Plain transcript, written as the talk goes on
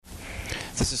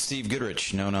This is Steve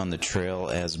Goodrich, known on the trail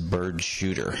as Bird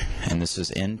Shooter, and this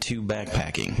is N2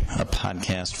 Backpacking, a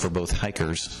podcast for both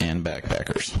hikers and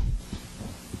backpackers.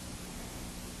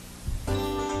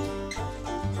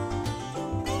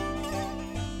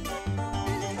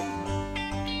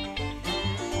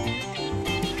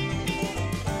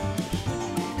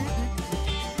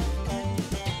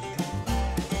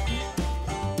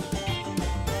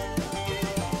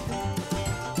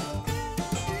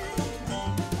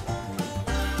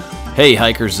 Hey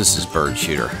hikers, this is Bird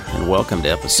Shooter, and welcome to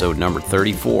episode number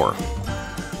 34.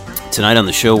 Tonight on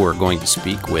the show we're going to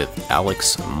speak with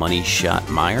Alex Money Shot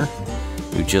Meyer,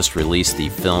 who just released the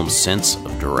film Sense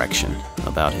of Direction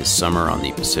about his summer on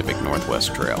the Pacific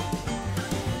Northwest Trail.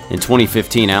 In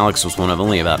 2015, Alex was one of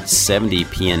only about 70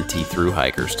 PNT thru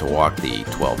hikers to walk the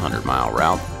 1,200-mile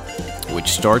route, which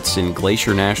starts in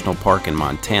Glacier National Park in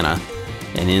Montana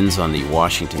and ends on the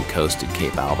Washington coast at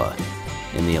Cape Alva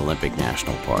in the Olympic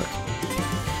National Park.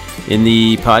 In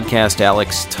the podcast,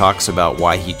 Alex talks about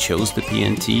why he chose the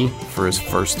PNT for his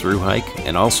first thru hike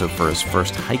and also for his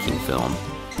first hiking film,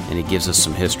 and he gives us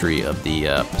some history of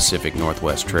the Pacific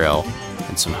Northwest Trail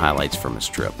and some highlights from his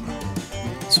trip.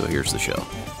 So here's the show.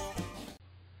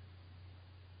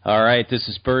 All right, this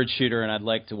is Bird Shooter, and I'd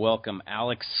like to welcome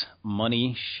Alex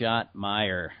Money Shot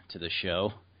Meyer to the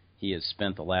show. He has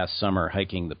spent the last summer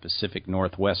hiking the Pacific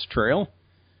Northwest Trail,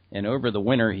 and over the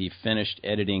winter, he finished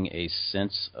editing A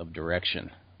Sense of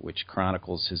Direction, which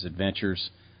chronicles his adventures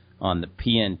on the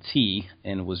PNT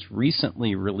and was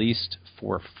recently released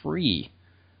for free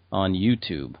on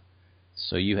YouTube.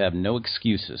 So you have no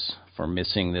excuses for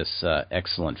missing this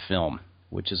excellent film,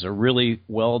 which is a really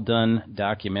well-done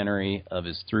documentary of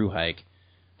his thru hike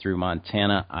through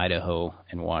Montana, Idaho,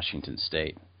 and Washington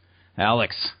State.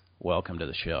 Alex, welcome to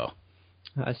the show.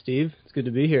 Hi, Steve. It's good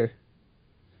to be here.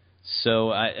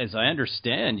 So, as I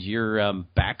understand, you're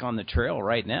back on the trail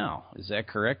right now. Is that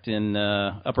correct, in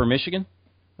Upper Michigan?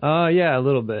 Yeah, a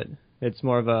little bit. It's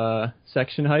more of a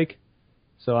section hike,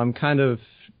 so I'm kind of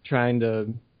trying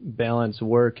to balance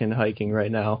work and hiking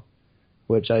right now,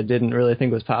 which I didn't really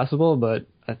think was possible, but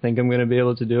I think I'm going to be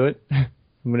able to do it. I'm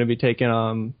going to be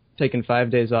taking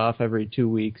 5 days off every 2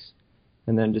 weeks,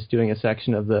 and then just doing a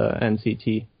section of the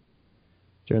NCT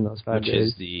during those 5 days. Which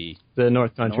is the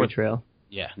North Country Trail.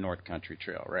 Yeah, North Country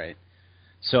Trail, right.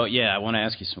 So, yeah, I want to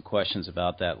ask you some questions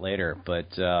about that later.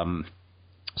 But,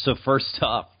 so first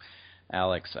off,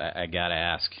 Alex, I got to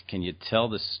ask, can you tell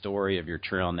the story of your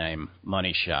trail name,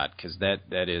 Money Shot? Because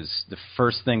that is the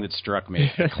first thing that struck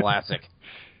me. Classic.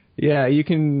 Yeah, you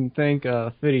can thank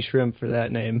Fitty Shrimp for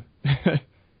that name.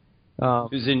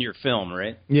 Who's in your film,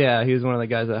 right? Yeah, he was one of the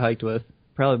guys I hiked with.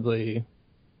 I probably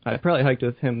hiked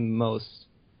with him most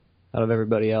out of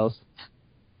everybody else.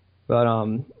 But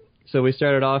so we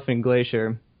started off in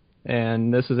Glacier,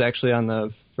 and this was actually on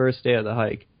the first day of the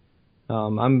hike.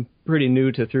 I'm pretty new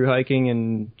to thru hiking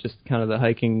and just kind of the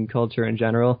hiking culture in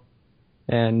general,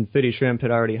 and Fitty Shrimp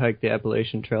had already hiked the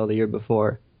Appalachian Trail the year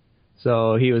before,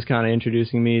 so he was kind of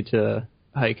introducing me to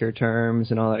hiker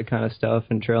terms and all that kind of stuff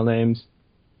and trail names,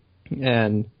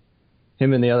 and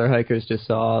him and the other hikers just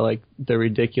saw like the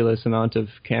ridiculous amount of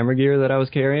camera gear that I was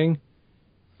carrying,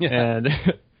 and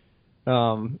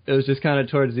it was just kind of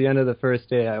towards the end of the first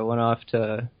day. I went off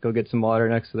to go get some water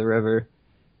next to the river,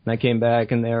 and I came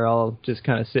back, and they were all just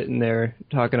kind of sitting there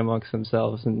talking amongst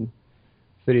themselves, and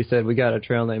Fitty said, "We got a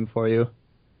trail name for you."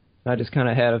 And I just kind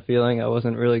of had a feeling I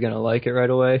wasn't really going to like it right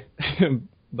away,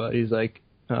 but he's like,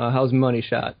 "How's Money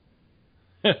Shot?"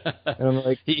 And I'm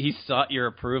like... He sought your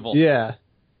approval. Yeah.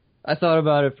 I thought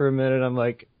about it for a minute. I'm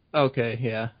like, okay,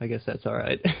 yeah, I guess that's all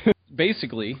right.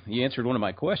 Basically, you answered one of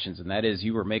my questions, and that is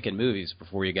you were making movies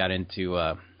before you got into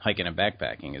hiking and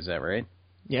backpacking. Is that right?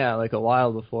 Yeah, like a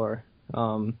while before.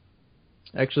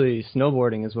 Actually,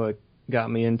 snowboarding is what got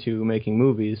me into making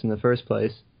movies in the first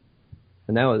place.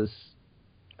 And I was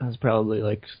probably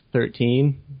like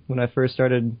 13 when I first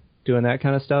started doing that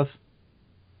kind of stuff.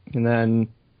 And then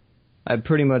I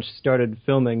pretty much started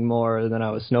filming more than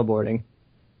I was snowboarding,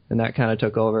 and that kind of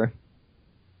took over.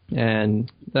 And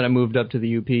then I moved up to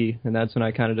the UP, and that's when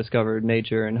I kind of discovered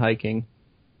nature and hiking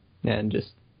and just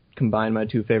combined my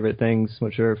two favorite things,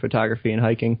 which are photography and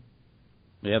hiking.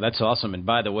 Yeah, that's awesome. And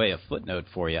by the way, a footnote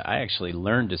for you, I actually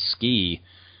learned to ski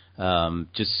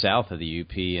just south of the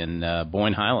UP in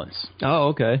Boyne Highlands. Oh,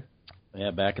 okay.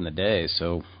 Yeah, back in the day,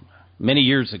 so many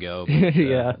years ago. But,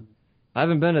 yeah, I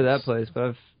haven't been to that place,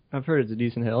 but I've heard it's a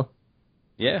decent hill.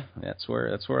 Yeah, that's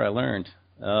where I learned.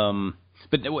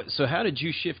 But so how did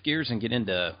you shift gears and get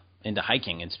into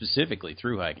hiking, and specifically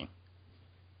thru hiking?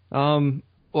 Well,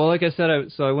 like I said,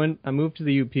 I moved to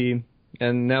the UP,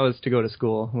 and that was to go to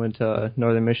school. I went to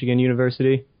Northern Michigan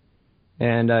University,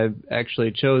 and I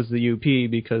actually chose the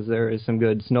UP because there is some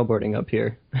good snowboarding up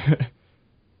here.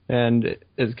 And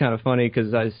it's kind of funny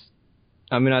because I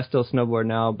still snowboard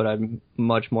now, but I'm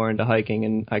much more into hiking,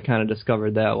 and I kind of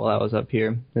discovered that while I was up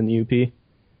here in the UP.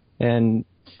 And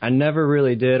I never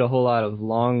really did a whole lot of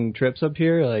long trips up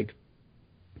here, like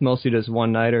mostly just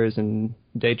one-nighters and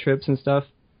day trips and stuff.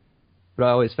 But I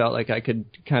always felt like I could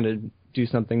kind of do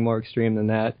something more extreme than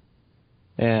that.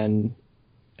 And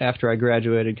after I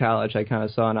graduated college, I kind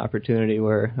of saw an opportunity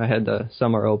where I had the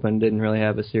summer open, didn't really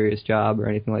have a serious job or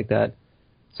anything like that.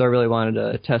 So I really wanted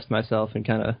to test myself and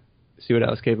kind of see what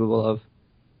I was capable of.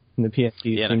 And the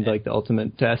PNT seemed like the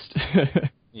ultimate test.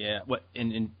 Yeah. What?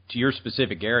 And to your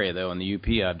specific area, though, in the UP,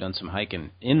 I've done some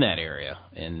hiking in that area,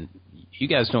 and you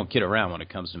guys don't kid around when it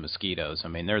comes to mosquitoes. I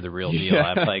mean, they're the real deal.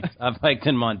 Yeah. I've hiked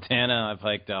in Montana. I've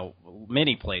hiked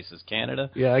many places,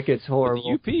 Canada. Yeah, it gets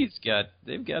horrible. But the UP's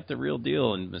they've got the real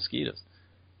deal in mosquitoes.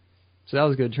 So that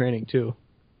was good training too.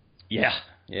 Yeah.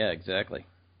 Yeah. Exactly.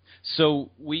 So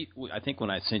I think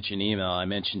when I sent you an email, I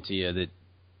mentioned to you that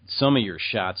some of your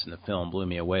shots in the film blew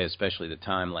me away, especially the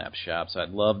time-lapse shots. I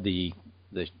love the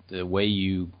way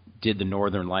you did the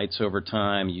Northern Lights over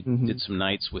time. You did some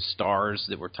nights with stars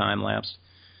that were time-lapsed.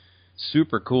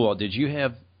 Super cool. Did you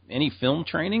have any film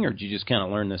training, or did you just kind of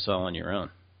learn this all on your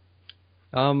own?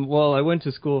 Well, I went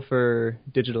to school for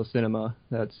digital cinema.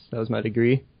 That was my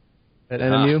degree at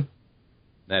NMU.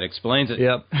 That explains it.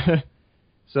 Yep.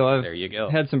 So I've there you go.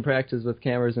 Had some practice with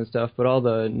cameras and stuff, but all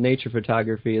the nature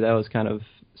photography, that was kind of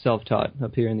self-taught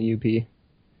up here in the UP.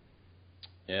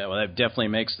 Yeah, well, that definitely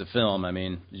makes the film. I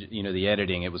mean, the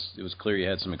editing, it was clear you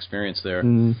had some experience there.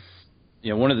 Mm.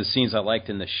 One of the scenes I liked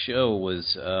in the show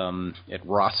was at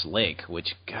Ross Lake,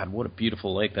 which, God, what a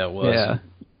beautiful lake that was. Yeah.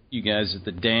 You guys at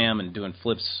the dam and doing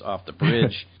flips off the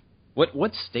bridge.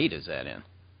 What state is that in?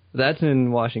 That's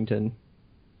in Washington.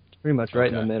 It's pretty much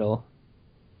right in the middle.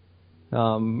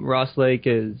 Ross Lake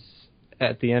is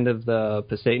at the end of the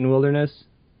Pasayten Wilderness,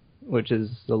 which is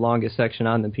the longest section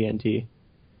on the PNT.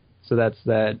 So that's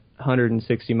that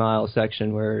 160-mile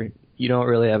section where you don't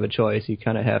really have a choice. You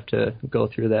kind of have to go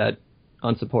through that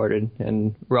unsupported,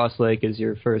 and Ross Lake is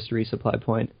your first resupply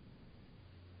point.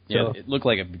 Yeah, it looked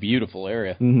like a beautiful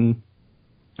area.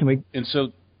 Mm-hmm. And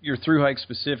so your through hike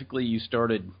specifically, you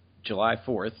started July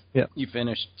 4th. Yeah. You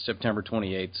finished September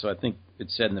 28th. So I think it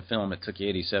said in the film it took you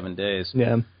 87 days.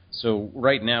 Yeah. So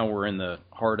right now we're in the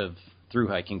heart of through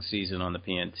hiking season on the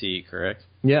PNT, correct?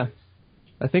 Yeah.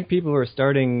 I think people were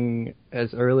starting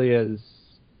as early as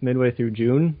midway through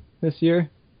June this year.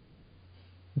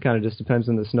 It kind of just depends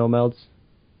on the snow melts.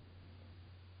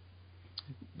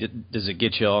 Does it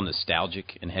get you all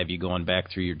nostalgic and have you going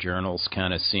back through your journals,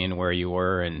 kind of seeing where you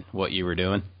were and what you were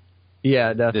doing?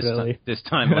 Yeah, definitely. This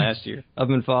time last year? I've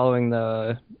been following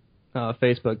the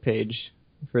Facebook page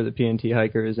for the PNT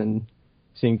hikers and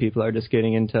seeing people are just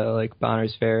getting into like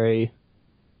Bonner's Ferry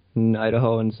in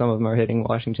Idaho, and some of them are hitting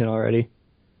Washington already.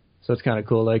 So it's kind of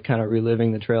cool, like kind of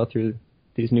reliving the trail through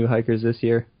these new hikers this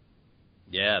year.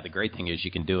 Yeah, the great thing is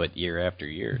you can do it year after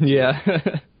year. Yeah.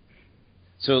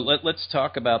 So let's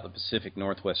talk about the Pacific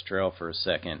Northwest Trail for a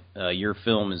second. Your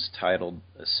film is titled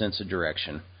A Sense of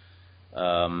Direction.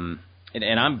 And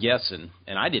I'm guessing,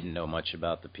 and I didn't know much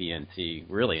about the PNT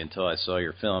really until I saw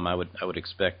your film. I would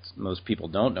expect most people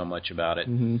don't know much about it.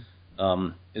 Mm-hmm.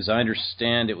 As I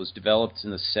understand, it was developed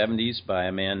in the 70s by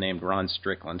a man named Ron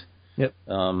Strickland. Yep.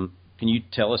 Can you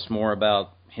tell us more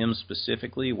about him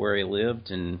specifically, where he lived,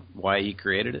 and why he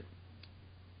created it?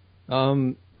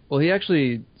 Well, he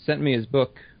actually sent me his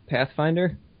book,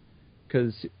 Pathfinder,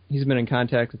 because he's been in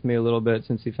contact with me a little bit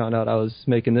since he found out I was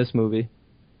making this movie.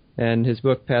 And his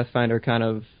book, Pathfinder,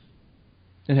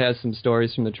 it has some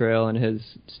stories from the trail and his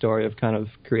story of kind of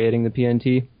creating the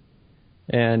PNT.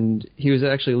 And he was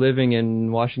actually living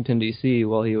in Washington, D.C.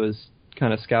 while he was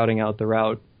kind of scouting out the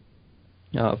route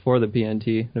for the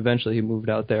PNT. Eventually he moved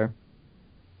out there.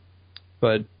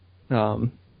 But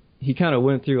he kind of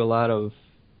went through a lot of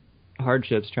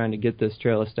hardships trying to get this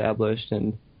trail established,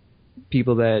 and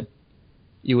people that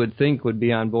you would think would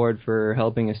be on board for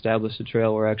helping establish the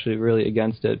trail were actually really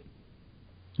against it.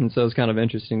 And so it's kind of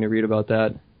interesting to read about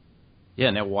that.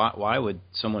 Yeah, now why would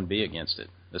someone be against it,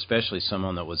 especially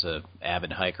someone that was a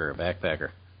avid hiker or backpacker?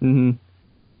 Mm-hmm.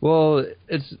 Well,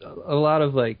 it's a lot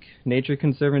of like nature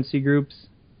conservancy groups.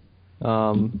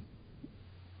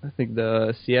 I think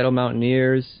the Seattle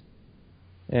Mountaineers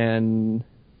and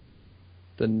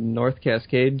the North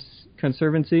Cascades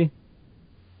Conservancy.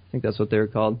 I think that's what they were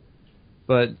called.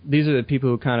 But these are the people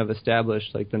who kind of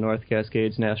established like the North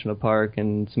Cascades National Park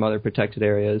and some other protected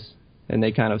areas. and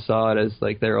they kind of saw it as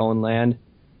like their own land.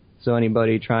 So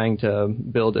anybody trying to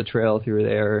build a trail through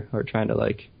there or trying to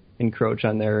like encroach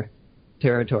on their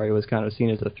territory was kind of seen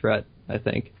as a threat, I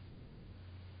think.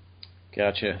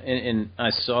 Gotcha. And I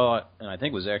saw, and I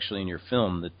think it was actually in your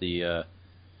film, that the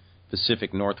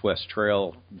Pacific Northwest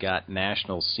Trail got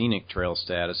National Scenic Trail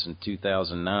status in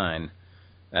 2009.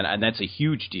 And that's a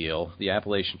huge deal. The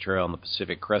Appalachian Trail and the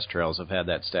Pacific Crest Trails have had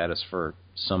that status for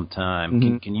some time.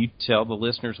 Mm-hmm. Can you tell the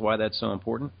listeners why that's so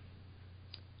important?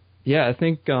 Yeah, I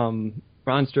think Ron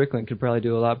Strickland could probably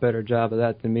do a lot better job of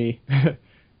that than me.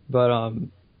 But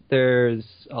there's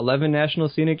 11 National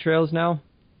Scenic Trails now,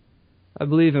 I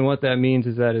believe, and what that means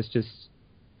is that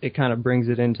it kind of brings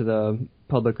it into the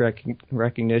public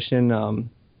recognition.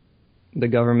 The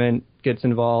government gets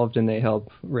involved and they help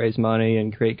raise money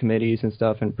and create committees and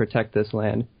stuff and protect this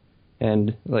land.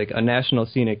 And like a National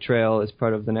Scenic Trail is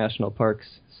part of the National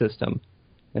Parks system,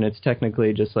 and it's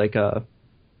technically just like a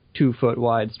 2-foot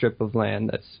wide strip of land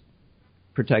that's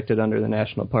protected under the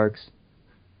national parks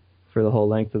for the whole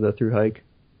length of the through hike.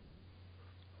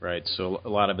 Right, so a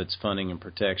lot of it's funding and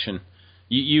protection.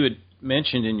 You had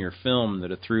mentioned in your film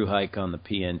that a through hike on the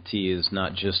PNT is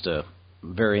not just a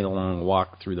very long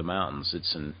walk through the mountains.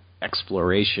 It's an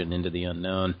exploration into the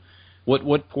unknown.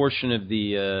 What portion of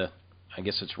the, I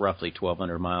guess it's roughly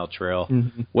 1,200-mile trail,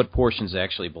 Mm-hmm. what portion's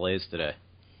actually blazed today?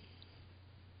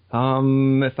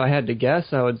 If I had to guess,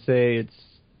 I would say it's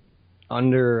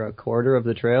under a quarter of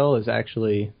the trail is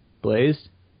actually blazed.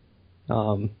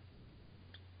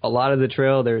 A lot of the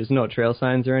trail, there's no trail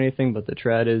signs or anything, but the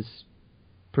tread is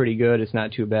pretty good. It's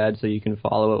not too bad, so you can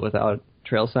follow it without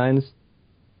trail signs.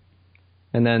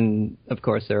 And then, of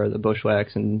course, there are the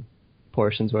bushwhacks and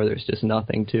portions where there's just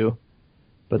nothing, too.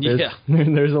 But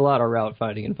there's a lot of route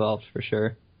finding involved, for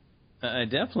sure. I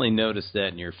definitely noticed that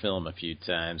in your film a few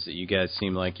times, that you guys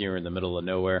seem like you were in the middle of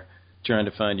nowhere trying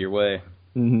to find your way.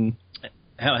 Mm-hmm.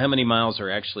 How many miles are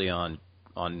actually on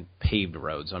paved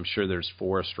roads? I'm sure there's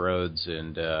forest roads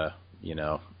and,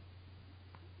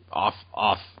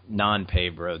 off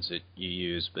non-paved roads that you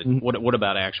use, but Mm-hmm. what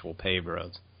about actual paved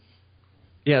roads?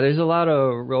 Yeah, there's a lot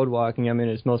of road walking. I mean,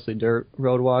 it's mostly dirt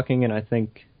road walking, and I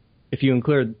think if you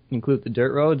include the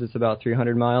dirt roads, it's about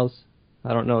 300 miles.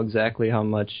 I don't know exactly how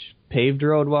much paved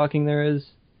road walking there is.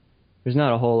 There's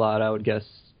not a whole lot. I would guess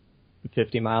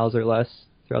 50 miles or less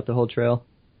throughout the whole trail.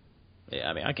 Yeah,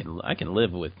 I mean, I can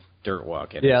live with dirt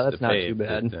walking. Yeah, It's that's not paved, too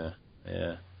bad. But,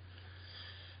 yeah.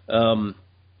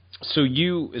 So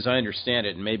you, as I understand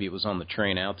it, and maybe it was on the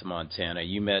train out to Montana,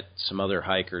 you met some other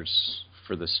hikers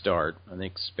for the start. I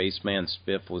think Spaceman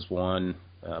Spiff was one.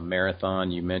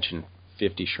 Marathon, you mentioned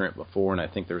 50 Shrimp before, and I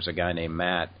think there was a guy named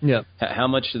Matt. Yeah. How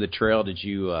much of the trail did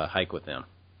you hike with them?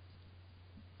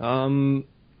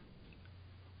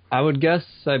 I would guess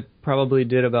I probably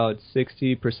did about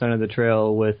 60% of the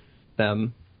trail with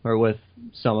them, or with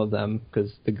some of them,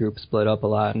 because the group split up a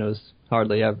lot and it was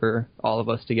hardly ever all of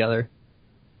us together.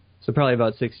 So probably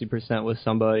about 60% with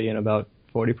somebody and about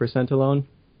 40% alone.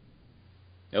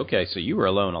 Okay, so you were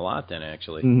alone a lot then,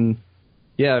 actually. Mm-hmm.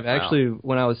 Yeah, Wow. actually,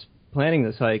 when I was planning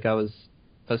this hike, I was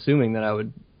assuming that I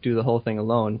would do the whole thing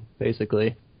alone,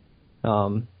 basically.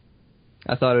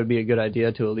 I thought it would be a good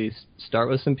idea to at least start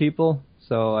with some people.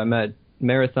 So I met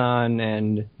Marathon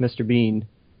and Mr. Bean,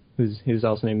 who's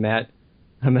also named Matt.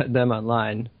 I met them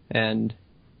online, and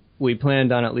we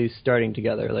planned on at least starting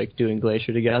together, like doing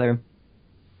Glacier together.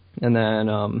 And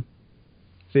then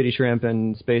 50 Shrimp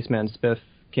and Spaceman Spiff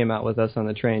came out with us on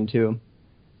the train, too.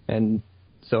 And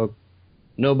so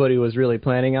nobody was really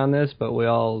planning on this, but we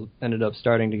all ended up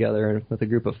starting together with a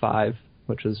group of 5,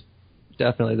 which was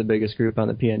definitely the biggest group on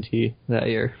the PNT that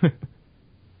year.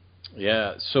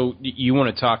 Yeah, so you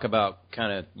want to talk about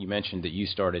you mentioned that you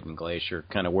started in Glacier,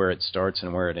 kind of where it starts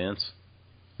and where it ends?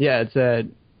 Yeah, it's at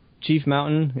Chief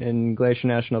Mountain in Glacier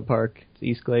National Park. It's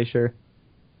East Glacier.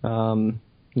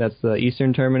 That's the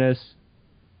eastern terminus.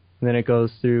 And then it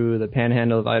goes through the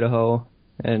panhandle of Idaho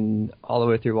and all the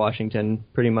way through Washington,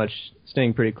 pretty much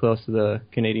staying pretty close to the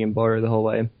Canadian border the whole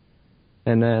way.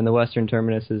 And then the western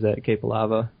terminus is at Cape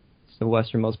Alava. It's the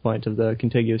westernmost point of the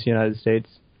contiguous United States.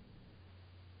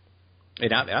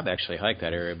 And I've actually hiked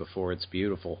that area before. It's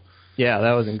beautiful. Yeah,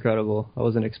 that was incredible. I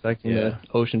wasn't expecting the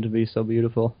ocean to be so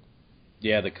beautiful.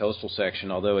 Yeah, the coastal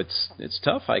section, although it's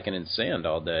tough hiking in sand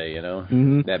all day, you know.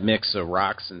 Mm-hmm. That mix of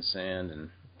rocks and sand and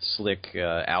slick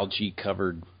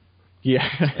algae-covered,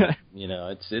 Yeah. you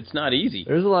know, it's not easy.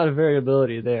 There's a lot of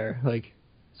variability there. Like,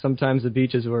 sometimes the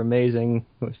beaches were amazing.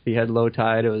 If you had low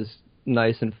tide, it was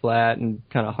nice and flat and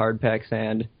kind of hard-packed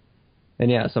sand.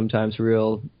 And yeah, sometimes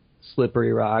real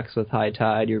slippery rocks with high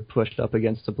tide. You're pushed up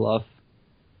against a bluff.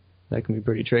 that can be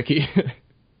pretty tricky.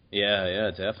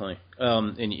 Yeah, definitely.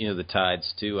 And the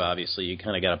tides too. Obviously, you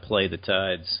kind of got to play the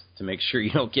tides to make sure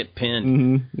you don't get pinned.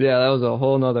 Mm-hmm. Yeah, that was a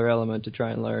whole nother element to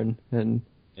try and learn, and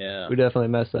yeah, we definitely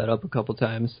messed that up a couple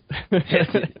times.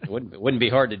 It wouldn't be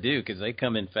hard to do because they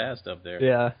come in fast up there.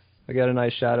 Yeah, I got a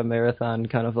nice shot of Marathon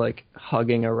kind of like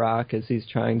hugging a rock as he's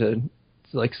trying to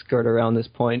like skirt around this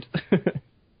point.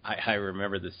 I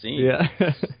remember the scene. Yeah.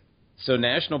 So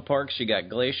national parks, you got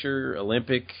Glacier,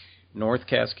 Olympic, North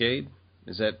Cascade.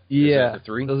 Is that the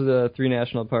three? Those are the 3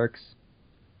 national parks.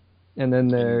 And then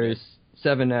there's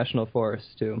 7 national forests,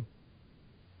 too.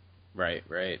 Right.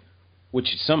 Which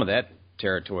some of that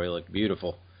territory looked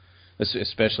beautiful,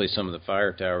 especially some of the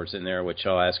fire towers in there, which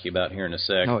I'll ask you about here in a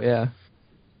sec. Oh, yeah.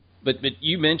 But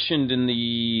you mentioned in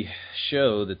the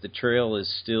show that the trail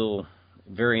is still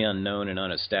very unknown and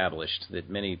unestablished, that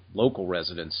many local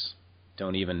residents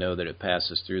don't even know that it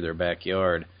passes through their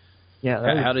backyard.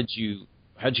 Yeah.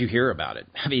 How'd you hear about it?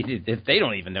 I mean, if they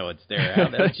don't even know it's there, how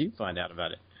did you find out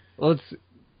about it? Well, it's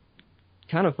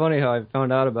kind of funny how I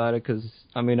found out about it because,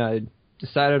 I mean, I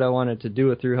decided I wanted to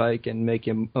do a through hike and make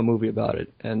a movie about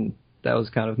it, and that was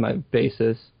kind of my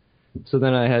basis. So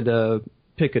then I had to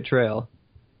pick a trail,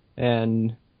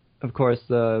 and of course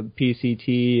the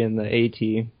PCT and the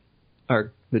AT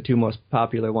are the 2 most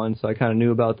popular ones, so I kind of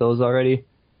knew about those already.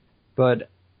 But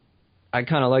I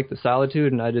kind of liked the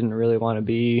solitude, and I didn't really want to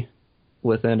be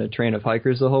within a train of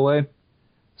hikers the whole way.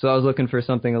 So I was looking for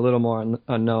something a little more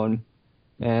unknown,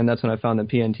 and that's when I found the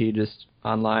PNT just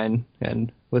online,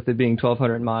 and with it being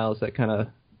 1,200 miles, that kind of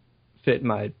fit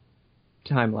my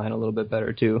timeline a little bit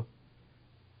better, too.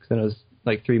 Because then it was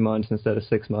like 3 months instead of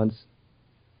 6 months.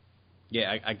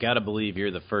 Yeah, I got to believe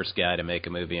you're the first guy to make a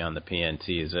movie on the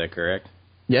PNT, is that correct?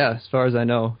 Yeah, as far as I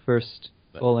know, first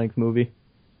full-length movie.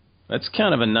 That's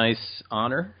kind of a nice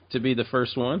honor to be the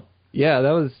first one. Yeah,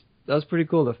 that was pretty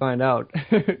cool to find out,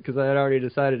 because I had already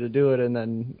decided to do it, and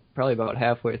then probably about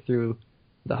halfway through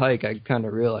the hike, I kind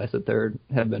of realized that there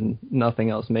had been nothing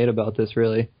else made about this,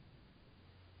 really.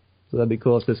 So that'd be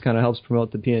cool if this kind of helps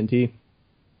promote the PNT.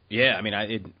 Yeah, I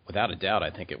mean, without a doubt,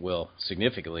 I think it will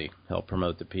significantly help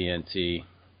promote the PNT.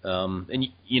 And,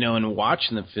 in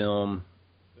watching the film,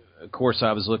 of course,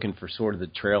 I was looking for sort of the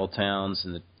trail towns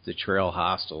and the trail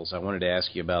hostels. I wanted to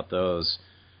ask you about those.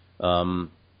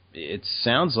 It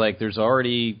sounds like there's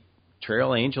already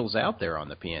trail angels out there on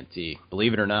the PNT,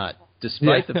 believe it or not,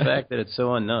 despite the fact that it's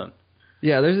so unknown.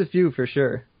 Yeah, there's a few for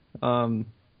sure. In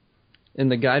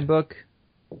the guidebook,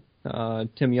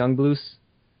 Tim Youngbloose,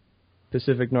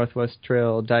 Pacific Northwest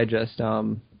Trail Digest,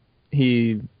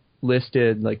 he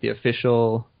listed like the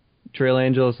official trail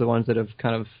angels, the ones that have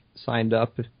kind of signed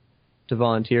up to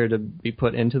volunteer to be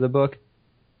put into the book.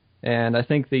 And I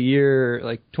think the year,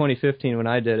 like 2015 when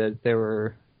I did it, there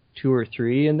were 2 or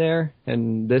 3 in there,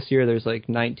 and this year there's like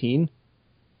 19.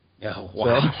 Oh,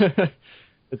 wow. So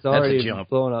it's already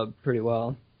blown up pretty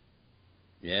well.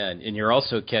 Yeah, and you're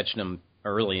also catching them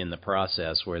early in the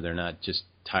process where they're not just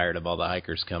tired of all the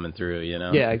hikers coming through,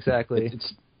 Yeah, exactly.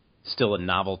 It's still a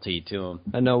novelty to them.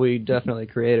 I know we definitely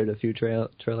created a few trail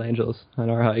angels on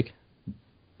our hike.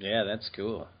 Yeah, that's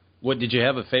cool. What, did you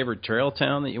have a favorite trail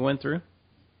town that you went through?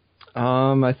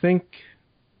 I think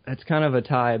it's kind of a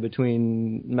tie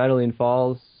between Medellin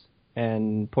Falls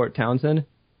and Port Townsend.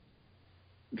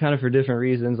 Kind of for different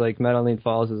reasons. Like Medellin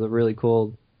Falls is a really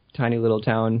cool, tiny little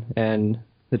town, and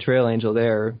the trail angel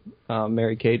there,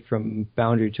 Mary Kate from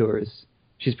Boundary Tours,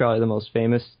 she's probably the most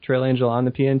famous trail angel on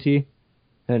the PNT,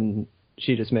 and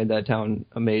she just made that town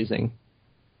amazing.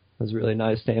 It was really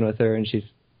nice staying with her, and she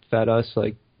fed us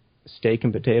like steak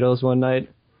and potatoes one night.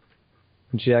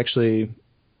 And she actually,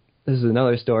 this is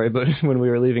another story, but when we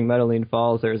were leaving Medellin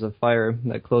Falls, there was a fire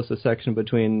that closed the section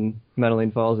between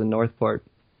Medellin Falls and Northport,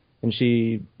 and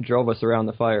she drove us around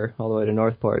the fire all the way to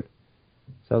Northport.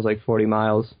 So that was like 40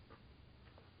 miles.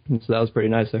 And so that was pretty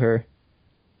nice of her.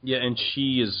 Yeah, and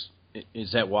she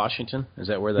is that Washington? Is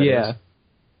that where that is?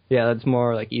 Yeah, that's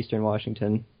more like eastern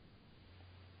Washington.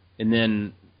 And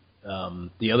then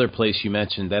the other place you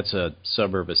mentioned, that's a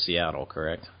suburb of Seattle,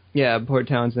 correct? Yeah, Port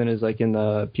Townsend is like in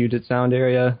the Puget Sound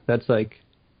area. That's like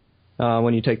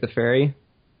when you take the ferry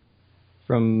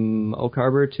from Oak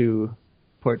Harbor to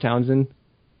Port Townsend.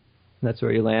 That's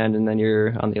where you land, and then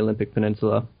you're on the Olympic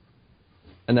Peninsula.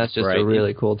 And that's just a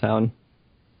really cool town.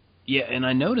 Yeah, and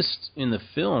I noticed in the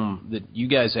film that you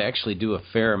guys actually do a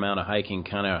fair amount of hiking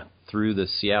kind of through the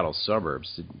Seattle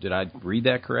suburbs. Did I read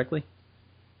that correctly?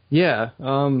 Yeah.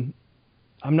 I'm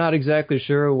not exactly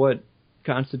sure what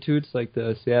constitutes like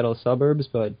the Seattle suburbs,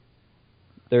 but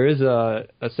there is a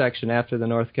section after the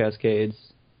North Cascades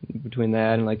between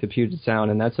that and like the Puget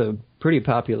Sound, and that's a pretty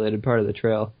populated part of the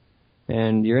trail.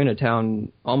 And you're in a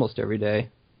town almost every day.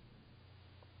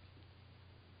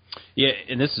 Yeah,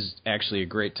 and this is actually a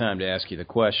great time to ask you the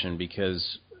question,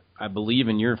 because I believe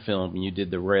in your film you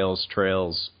did the Rails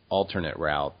Trails alternate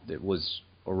route that was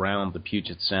around the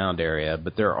Puget Sound area,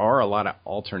 but there are a lot of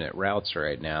alternate routes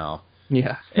right now.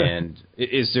 Yeah. And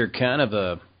is there kind of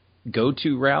a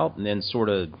go-to route and then sort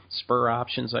of spur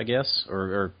options, I guess?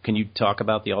 Or can you talk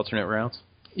about the alternate routes?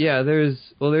 Yeah, there's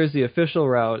the official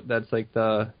route that's like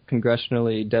the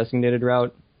congressionally designated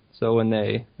route. So when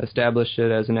they established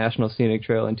it as a National Scenic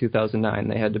Trail in 2009,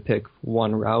 they had to pick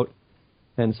one route.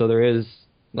 And so there is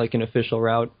like an official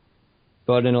route,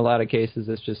 but in a lot of cases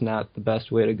it's just not the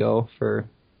best way to go for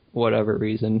whatever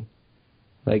reason.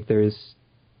 Like there's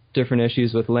different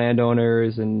issues with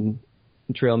landowners and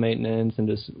trail maintenance and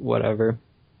just whatever.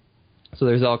 So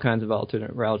there's all kinds of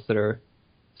alternate routes that are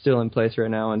still in place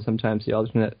right now, and sometimes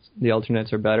the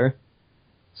alternates are better.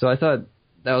 So I thought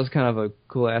that was kind of a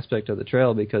cool aspect of the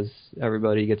trail, because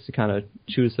everybody gets to kind of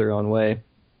choose their own way.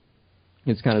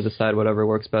 It's kind of decide whatever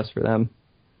works best for them.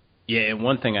 Yeah, and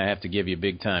one thing I have to give you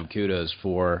big time kudos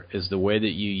for is the way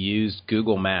that you used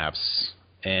Google Maps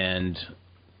and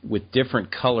with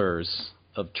different colors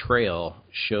of trail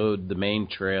showed the main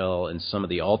trail and some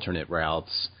of the alternate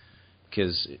routes,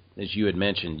 because as you had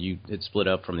mentioned, you had split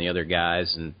up from the other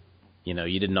guys and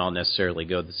you didn't all necessarily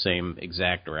go the same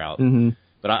exact route. Mm-hmm.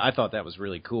 But I thought that was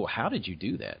really cool. How did you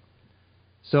do that?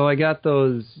 So I got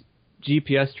those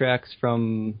GPS tracks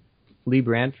from Lee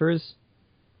Brantfors,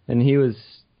 and he's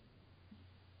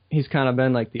kind of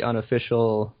been like the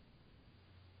unofficial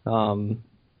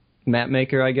map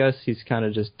maker, I guess. He's kind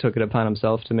of just took it upon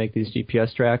himself to make these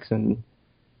GPS tracks, and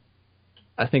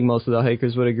I think most of the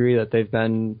hikers would agree that they've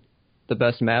been the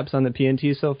best maps on the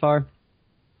PNT so far.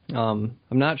 I'm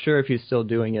not sure if he's still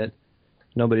doing it.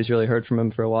 Nobody's really heard from him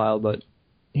for a while, but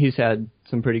he's had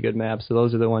some pretty good maps, so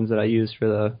those are the ones that I used for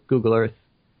the Google Earth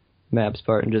Maps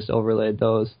part and just overlaid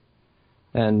those.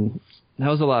 And that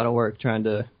was a lot of work trying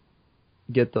to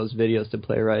get those videos to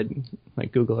play right.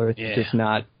 Like Google Earth is just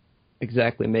not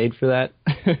exactly made for that.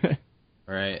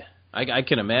 Right. I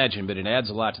can imagine, but it adds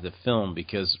a lot to the film,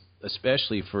 because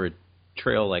especially for a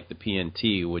trail like the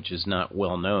PNT, which is not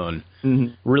well known,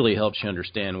 really helps you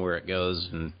understand where it goes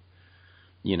and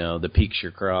the peaks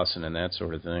you're crossing and that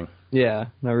sort of thing. Yeah,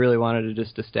 and I really wanted to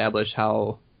just establish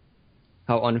how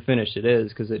unfinished it is,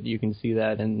 because you can see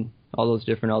that in all those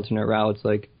different alternate routes.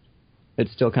 Like,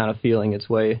 it's still kind of feeling its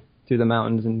way through the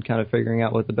mountains and kind of figuring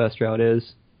out what the best route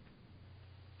is.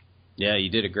 Yeah, you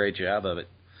did a great job of it.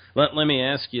 Let me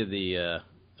ask you the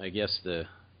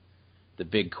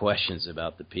big questions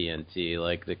about the PNT,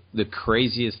 like the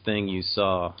craziest thing you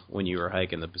saw when you were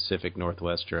hiking the Pacific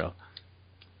Northwest Trail.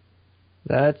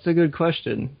 That's a good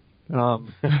question. There's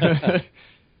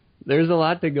a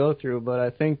lot to go through, but I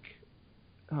think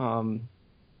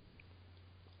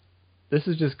this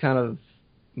is just kind of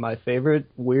my favorite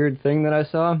weird thing that I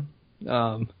saw.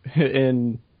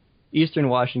 In eastern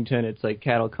Washington, it's like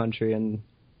cattle country, and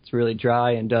it's really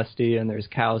dry and dusty, and there's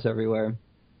cows everywhere.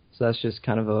 So that's just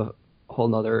kind of a whole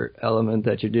nother element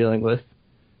that you're dealing with.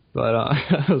 But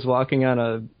I was walking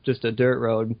on just a dirt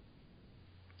road,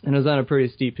 and it was on a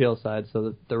pretty steep hillside,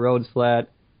 so the road's flat,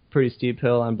 pretty steep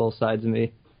hill on both sides of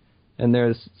me, and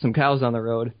there's some cows on the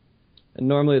road. And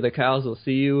normally the cows will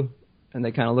see you, and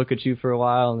they kind of look at you for a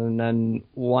while, and then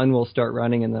one will start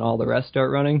running, and then all the rest start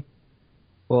running.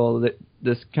 Well,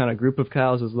 this kind of group of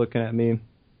cows was looking at me.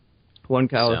 One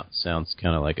cow... Sounds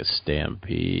kind of like a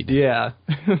stampede. Yeah.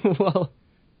 Well,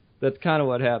 that's kind of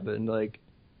what happened. Like,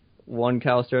 one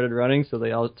cow started running, so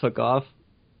they all took off.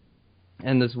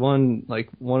 And this one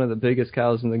of the biggest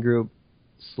cows in the group,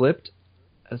 slipped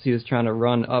as he was trying to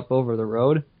run up over the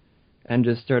road and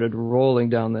just started rolling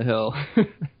down the hill.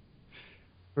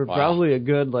 For probably a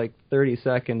good 30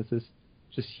 seconds, this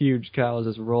just huge cow was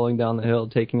just rolling down the hill,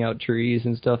 taking out trees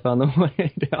and stuff on the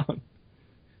way down.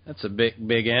 That's a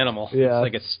big animal. Yeah.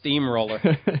 It's like a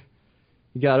steamroller.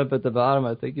 He got up at the bottom.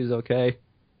 I think he was okay.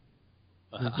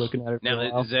 Just looking at it for a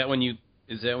while. Is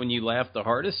that when you laughed the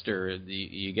hardest, or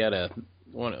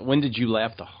when did you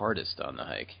laugh the hardest on the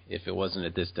hike, if it wasn't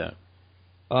at this time?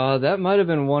 That might have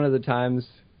been one of the times,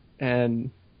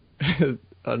 and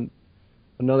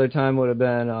another time would have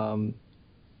been,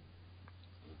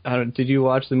 did you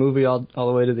watch the movie all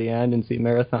the way to the end and see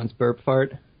Marathon's burp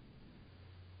fart?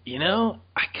 I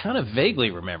kind of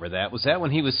vaguely remember that. Was that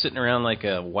when he was sitting around like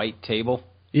a white table?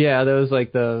 Yeah, that was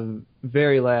the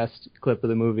very last clip of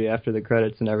the movie after the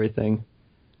credits and everything.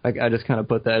 I just kind of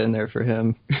put that in there for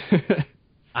him.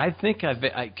 I think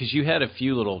because you had a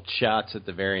few little shots at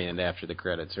the very end after the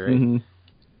credits, right? Mm-hmm.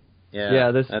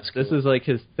 Yeah, this cool. is like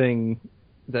his thing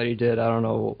that he did. I don't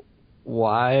know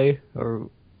why or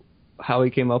how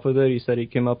he came up with it. He said he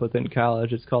came up with it in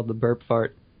college. It's called the burp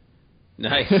fart.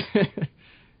 Nice.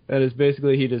 And it's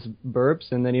basically he just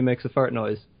burps and then he makes a fart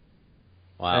noise.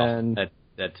 Wow, and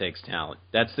that takes talent.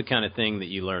 That's the kind of thing that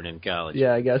you learn in college.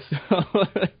 Yeah, I guess so.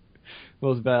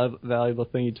 Most valuable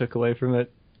thing he took away from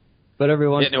it. But every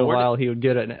once in a while he would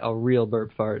get a real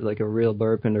burp fart, like a real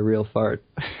burp and a real fart.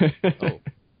 Oh,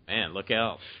 man, look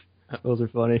out. Those are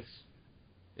funny.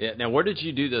 Yeah. Now, where did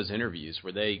you do those interviews?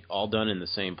 Were they all done in the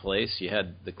same place? You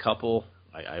had the couple.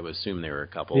 I would assume they were a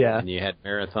couple. Yeah. And you had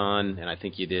Marathon, and I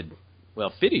think you did.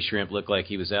 Well, Fitty Shrimp looked like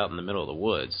he was out in the middle of the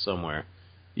woods somewhere.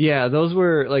 Yeah, those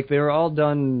were they were all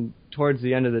done towards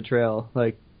the end of the trail.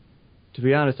 Like, to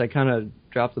be honest, I kind of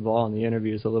dropped the ball in the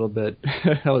interviews a little bit.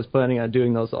 I was planning on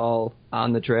doing those all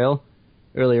on the trail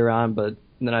earlier on, but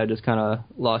then I just kind of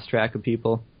lost track of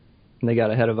people, and they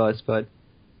got ahead of us. But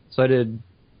so I did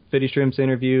Fitty Shrimp's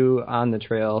interview on the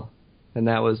trail, and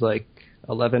that was like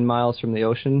 11 miles from the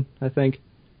ocean, I think.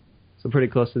 So pretty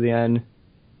close to the end.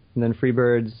 And then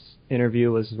Freebird's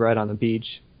interview was right on the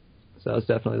beach, so that was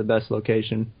definitely the best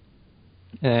location.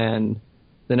 And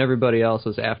then everybody else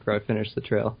was after I finished the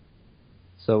trail.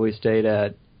 So we stayed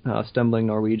at Stumbling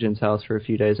Norwegian's house for a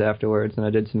few days afterwards, and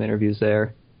I did some interviews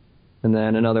there. And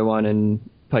then another one in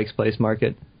Pike's Place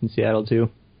Market in Seattle, too.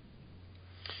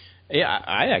 Yeah,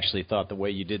 I actually thought the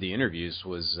way you did the interviews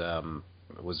was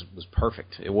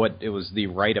perfect. It was the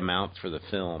right amount for the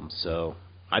film, so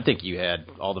I think you had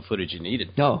all the footage you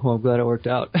needed. Oh, well, I'm glad it worked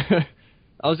out.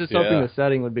 I was just hoping the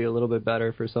setting would be a little bit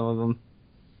better for some of them.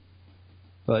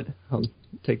 But I'll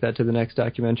take that to the next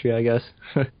documentary, I guess.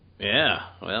 Yeah,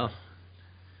 well,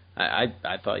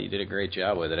 I thought you did a great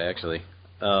job with it, actually.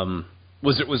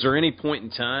 Was there any point in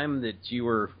time that you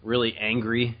were really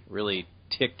angry, really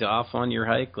ticked off on your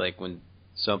hike, like when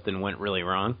something went really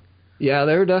wrong? Yeah,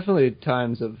 there were definitely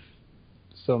times of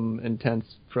some intense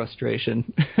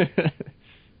frustration.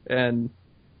 And,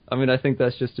 I mean, I think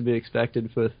that's just to be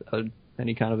expected with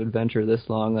any kind of adventure this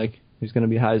long. Like, there's going to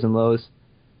be highs and lows.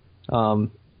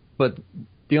 But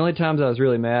the only times I was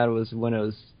really mad was when it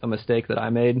was a mistake that I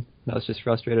made. I was just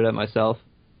frustrated at myself.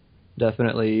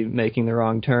 Definitely making the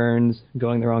wrong turns,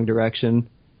 going the wrong direction.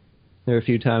 There were a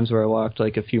few times where I walked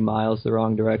like a few miles the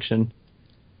wrong direction.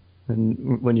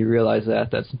 And when you realize that,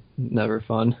 that's never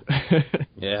fun.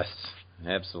 Yes,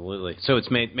 absolutely. So it's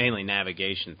mainly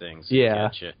navigation things. Yeah.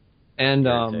 Gotcha. And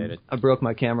I broke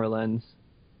my camera lens.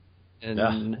 And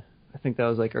I think that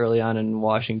was like early on in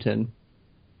Washington.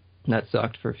 And that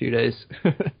sucked for a few days.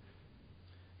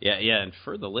 Yeah, and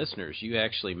for the listeners, you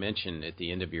actually mentioned at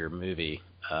the end of your movie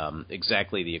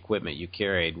exactly the equipment you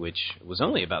carried, which was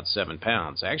only about 7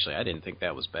 pounds. Actually, I didn't think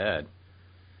that was bad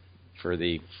for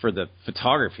the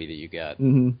photography that you got.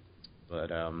 Mm-hmm. But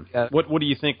yeah. What do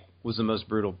you think was the most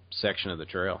brutal section of the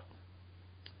trail?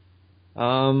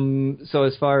 So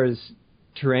as far as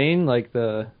terrain, like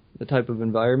the type of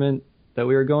environment that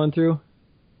we were going through?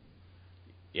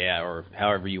 Yeah, or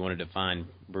however you want to define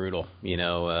brutal. You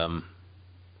know,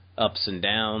 ups and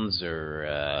downs,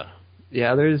 or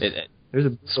yeah, there's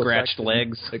a scratched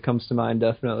legs that comes to mind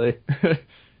definitely,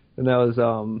 and that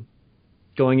was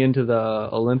going into the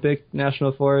Olympic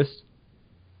National Forest.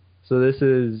 So this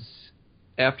is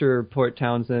after Port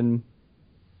Townsend.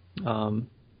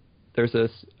 There's a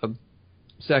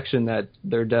section that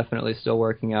they're definitely still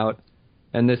working out.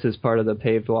 And this is part of the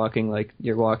paved walking, like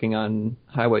you're walking on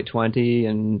Highway 20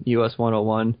 and US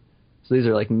 101. So these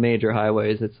are like major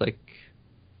highways. It's like,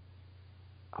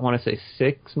 I want to say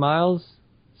 6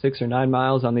 or 9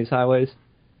 miles on these highways.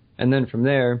 And then from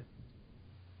there,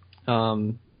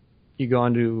 you go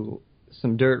onto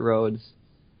some dirt roads,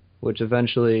 which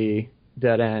eventually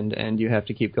dead end, and you have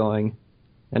to keep going.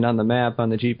 And on the map, on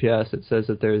the GPS, it says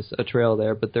that there's a trail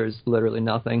there, but there's literally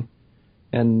nothing.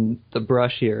 And the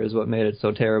brush here is what made it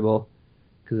so terrible,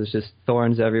 because there's just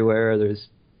thorns everywhere. There's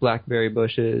blackberry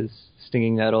bushes,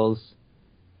 stinging nettles,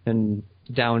 and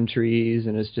down trees,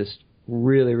 and it's just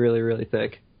really, really, really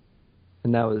thick.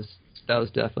 And that was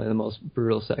definitely the most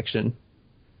brutal section.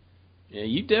 Yeah,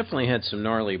 you definitely had some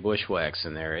gnarly bushwhacks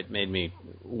in there. It made me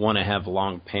want to have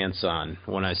long pants on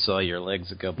when I saw your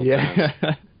legs a couple times.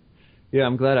 Yeah,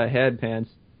 I'm glad I had pants.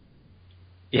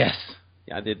 Yes.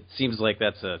 Yeah, it seems like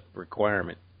that's a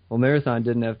requirement. Well, Marathon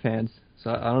didn't have pants, so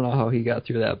I don't know how he got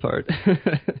through that part.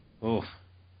 Oof.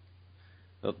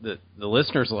 The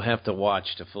listeners will have to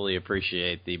watch to fully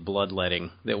appreciate the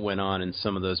bloodletting that went on in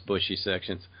some of those bushy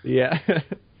sections. Yeah.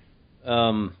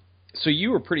 So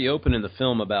you were pretty open in the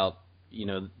film about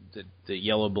the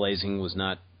yellow blazing was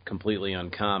not completely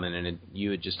uncommon, and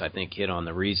you had just, I think, hit on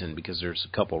the reason, because there's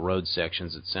a couple road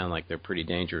sections that sound like they're pretty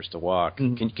dangerous to walk.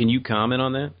 Mm-hmm. Can you comment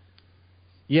on that?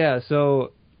 Yeah,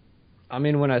 so, I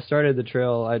mean, when I started the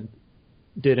trail, I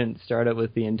didn't start it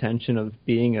with the intention of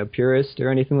being a purist or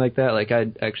anything like that. Like, I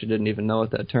actually didn't even know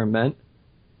what that term meant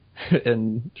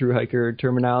in through hiker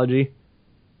terminology.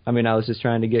 I mean, I was just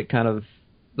trying to get kind of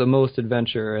the most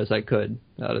adventure as I could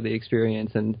out of the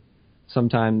experience, and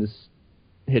sometimes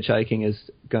hitchhiking is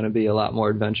going to be a lot more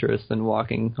adventurous than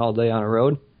walking all day on a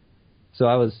road. So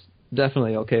I was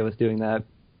definitely okay with doing that.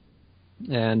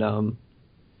 And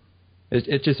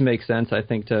it just makes sense, I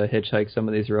think, to hitchhike some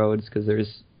of these roads because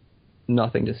there's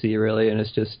nothing to see really, and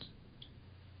it's just,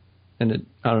 I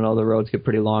don't know, the roads get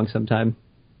pretty long sometimes.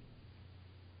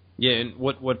 Yeah, and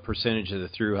what percentage of the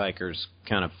thru hikers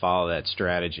kind of follow that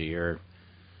strategy, or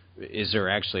is there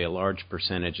actually a large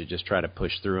percentage that just try to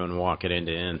push through and walk it end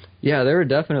to end? Yeah, there were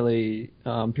definitely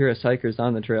purist hikers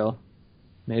on the trail.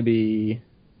 Maybe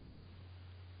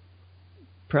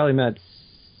probably met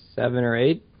 7 or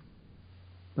 8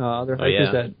 other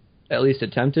hikers that at least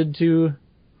attempted to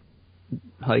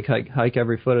hike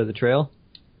every foot of the trail.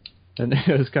 And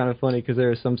it was kind of funny because there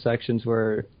were some sections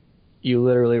where you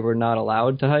literally were not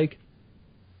allowed to hike.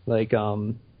 Like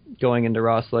going into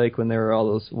Ross Lake when there were all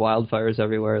those wildfires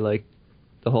everywhere, like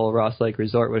the whole Ross Lake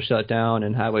resort was shut down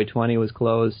and Highway 20 was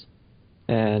closed,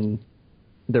 and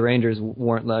the rangers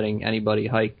weren't letting anybody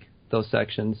hike those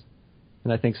sections.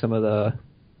 And I think some of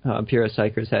the purist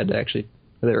hikers had to actually,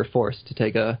 they were forced to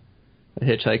take a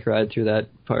hitchhike ride through that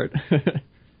part.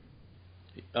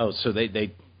 Oh, so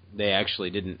they actually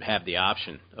didn't have the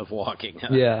option of walking. Huh?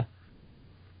 Yeah.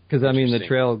 Because, I mean, the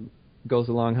trail goes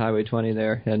along Highway 20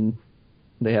 there, and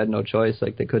they had no choice.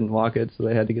 Like, they couldn't walk it, so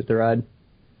they had to get the ride.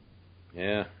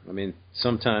 Yeah. I mean,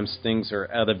 sometimes things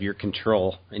are out of your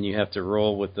control, and you have to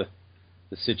roll with the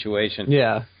situation.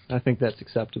 Yeah, I think that's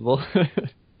acceptable.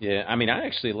 Yeah. I mean, I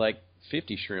actually like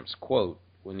 50 Shrimp's quote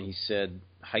when he said,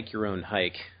 hike your own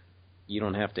hike. You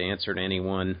don't have to answer to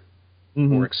anyone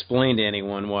or explain to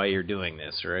anyone why you're doing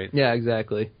this, right? Yeah,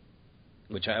 exactly.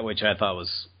 Which I thought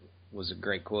was a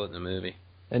great quote in the movie.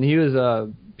 And he was a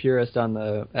purist on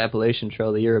the Appalachian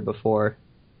Trail the year before,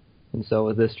 and so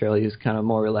with this trail, he's kind of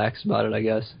more relaxed about it, I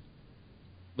guess.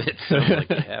 It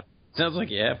sounds like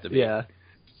you have to be. Yeah.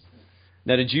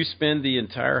 Now, did you spend the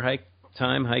entire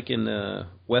time hiking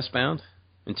westbound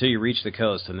until you reached the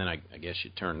coast, and then I guess you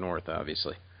turned north,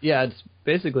 obviously? Yeah, it's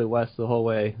basically west the whole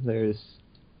way. There's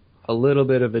a little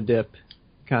bit of a dip,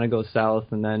 kind of goes south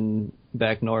and then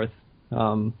back north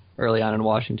early on in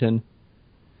Washington.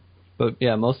 But,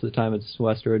 yeah, most of the time it's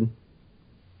westward.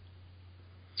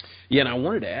 Yeah, and I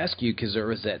wanted to ask you, because there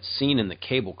was that scene in the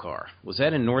cable car. Was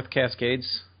that in North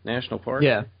Cascades National Park?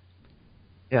 Yeah.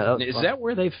 Yeah. Is that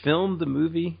where they filmed the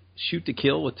movie Shoot to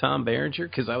Kill with Tom Berenger?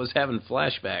 Because I was having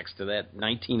flashbacks to that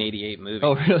 1988 movie.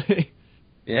 Oh, really?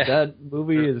 Yeah. That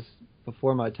movie is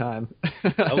before my time. I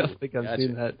don't think I've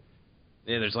seen that.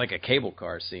 Yeah, there's like a cable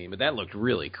car scene, but that looked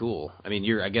really cool. I mean,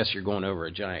 I guess you're going over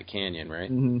a giant canyon,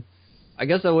 right? Mm-hmm. I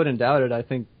guess I wouldn't doubt it.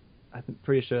 I'm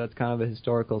pretty sure that's kind of a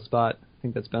historical spot. I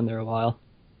think that's been there a while.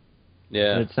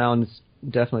 Yeah. And it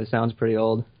definitely sounds pretty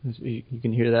old. You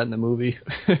can hear that in the movie.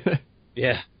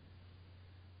 Yeah.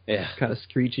 Yeah. Kind of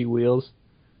screechy wheels.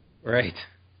 Right.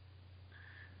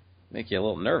 Make you a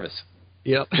little nervous.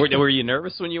 Yep. Were you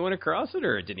nervous when you went across it,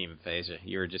 or it didn't even faze you?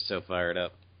 You were just so fired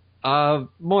up.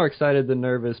 More excited than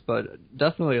nervous, but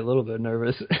definitely a little bit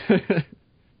nervous.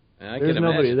 There's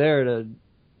nobody there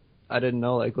I didn't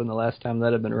know, like, when the last time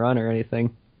that had been run or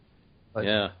anything. But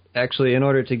yeah. Actually, in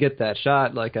order to get that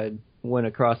shot, like, I went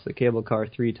across the cable car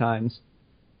 3 times.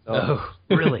 So, oh,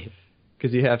 really?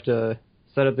 Because you have to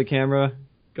set up the camera,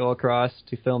 go across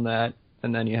to film that,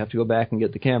 and then you have to go back and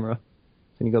get the camera.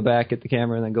 Then you go back, get the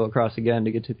camera, and then go across again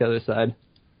to get to the other side.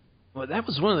 Well, that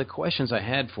was one of the questions I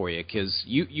had for you, because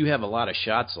you have a lot of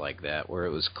shots like that where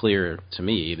it was clear to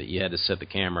me that you had to set the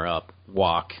camera up,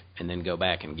 walk, and then go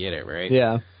back and get it, right?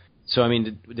 Yeah. So, I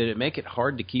mean, did it make it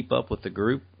hard to keep up with the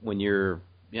group when you're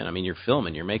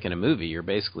filming, you're making a movie, you're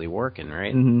basically working,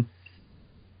 right? Mm-hmm.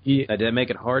 Yeah. Did that make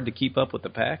it hard to keep up with the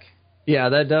pack? Yeah,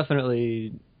 that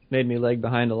definitely made me lag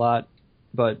behind a lot.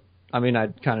 But, I mean, I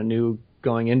kind of knew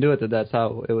going into it that that's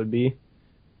how it would be.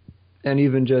 And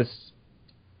even just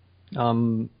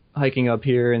hiking up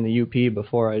here in the UP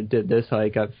before I did this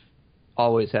hike, I've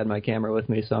always had my camera with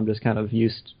me, so I'm just kind of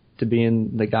used to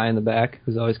being the guy in the back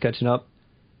who's always catching up,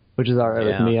 which is all right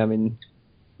with me. I mean,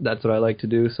 that's what I like to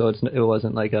do, so it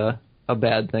wasn't like a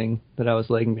bad thing that I was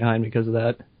lagging behind because of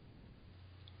that.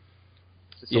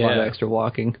 Just a lot of extra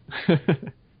walking.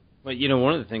 Well,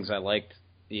 one of the things I liked,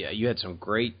 you had some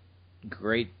great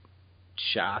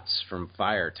shots from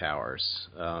fire towers.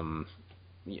 Does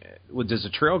the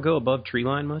trail go above tree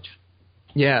line much?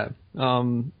 Yeah.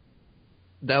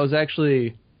 That was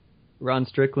actually Ron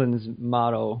Strickland's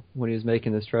motto when he was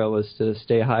making this trail, was to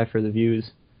stay high for the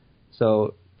views.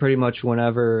 So pretty much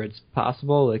whenever it's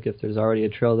possible, like if there's already a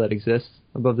trail that exists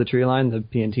above the tree line, the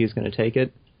PNT is going to take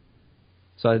it.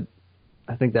 So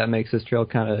I think that makes this trail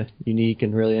kind of unique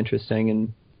and really interesting.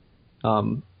 And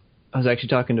I was actually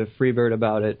talking to Freebird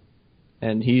about it,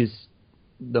 and he's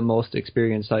the most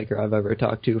experienced hiker I've ever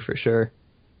talked to for sure.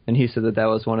 And he said that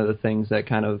was one of the things that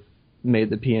kind of made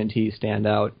the PNT stand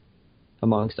out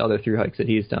amongst other thru hikes that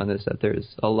he's done, is that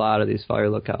there's a lot of these fire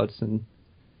lookouts, and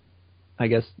I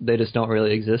guess they just don't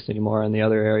really exist anymore in the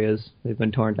other areas. They've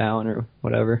been torn down or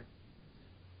whatever.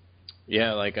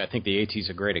 Yeah, like I think the AT's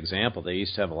a great example. They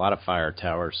used to have a lot of fire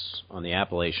towers on the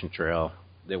Appalachian Trail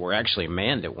that were actually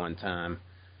manned at one time,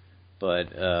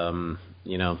 but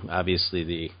obviously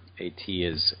the AT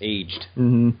is aged.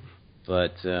 Mm-hmm.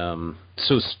 But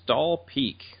so Stall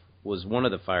Peak was one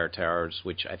of the fire towers,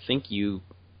 which I think you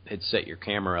had set your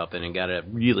camera up in and got a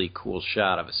really cool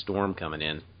shot of a storm coming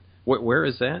in. Where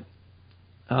is that?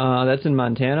 That's in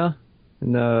Montana,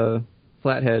 in the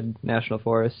Flathead National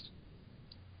Forest.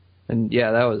 And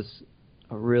yeah, that was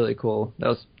that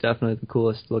was definitely the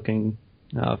coolest looking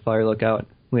fire lookout.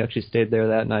 We actually stayed there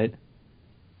that night.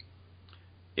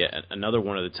 Yeah, another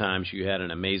one of the times you had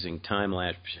an amazing time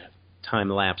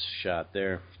lapse shot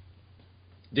there.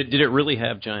 Did it really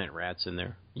have giant rats in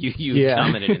there? You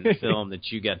commented in the film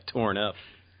that you got torn up.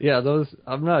 Yeah, those,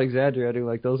 I'm not exaggerating,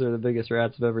 like those are the biggest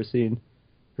rats I've ever seen,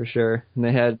 for sure. And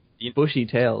they had bushy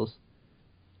tails.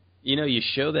 You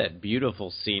show that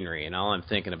beautiful scenery, and all I'm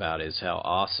thinking about is how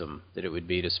awesome that it would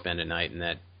be to spend a night in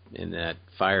that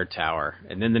fire tower.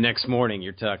 And then the next morning,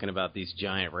 you're talking about these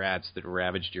giant rats that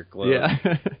ravaged your clothes.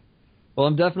 Yeah. Well,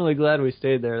 I'm definitely glad we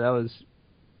stayed there. That was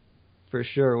for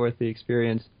sure worth the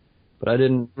experience. But I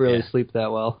didn't really sleep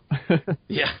that well.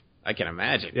 Yeah, I can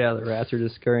imagine. Yeah, the rats were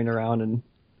just scurrying around,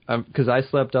 and because I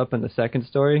slept up in the second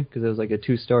story, because it was like a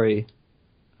 2-story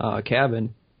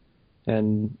cabin,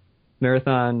 and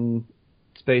Marathon,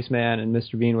 Spaceman, and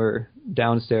Mr. Bean were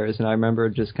downstairs, and I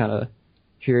remember just kind of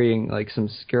hearing like some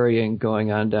scurrying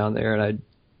going on down there, and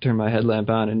I turned my headlamp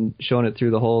on and shone it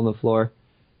through the hole in the floor,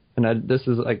 and this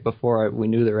is like before we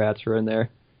knew the rats were in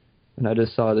there, and I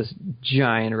just saw this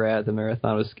giant rat the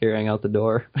Marathon was scaring out the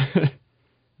door.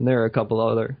 And there were a couple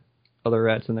other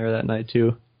rats in there that night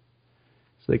too,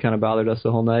 so they kind of bothered us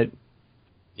the whole night.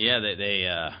 Yeah,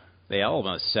 they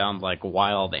almost sound like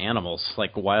wild animals,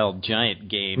 like wild giant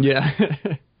game. Yeah.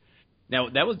 Now,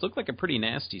 that looked like a pretty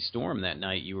nasty storm that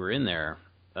night you were in there.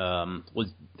 That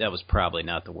was probably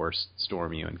not the worst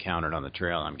storm you encountered on the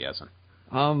trail, I'm guessing.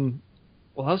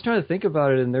 Well, I was trying to think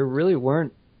about it, and there really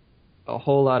weren't a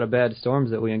whole lot of bad storms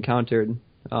that we encountered.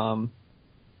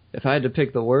 If I had to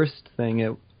pick the worst thing,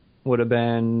 it would have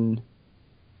been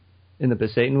in the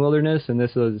Pasayten Wilderness, and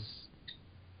this is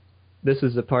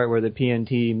the part where the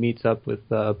PNT meets up with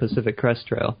the Pacific Crest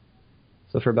Trail.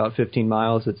 So for about 15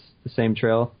 miles, it's the same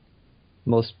trail.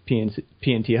 Most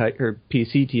PCT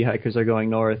hikers are going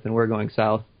north, and we're going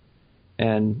south.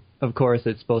 And of course,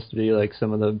 it's supposed to be like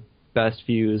some of the best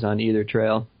views on either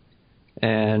trail.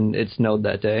 And it snowed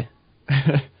that day.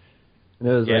 And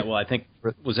it was well, I think,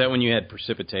 was that when you had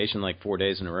precipitation like 4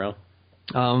 days in a row?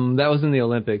 That was in the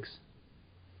Olympics.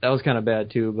 That was kind of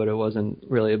bad too, but it wasn't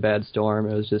really a bad storm.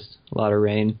 It was just a lot of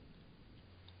rain.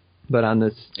 But on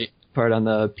this part on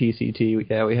the PCT,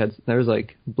 there was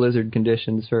like blizzard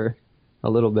conditions for a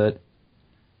little bit.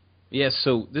 Yeah,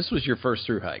 so this was your first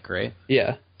thru hike, right?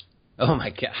 Yeah. Oh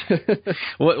my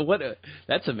God!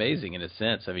 That's amazing in a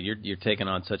sense. I mean, you're taking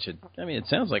on it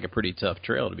sounds like a pretty tough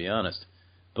trail, to be honest.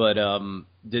 But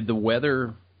did the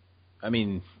weather,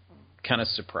 kind of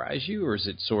surprise you, or is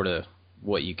it sort of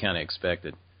what you kind of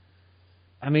expected?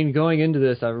 Going into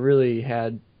this, I really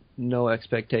had no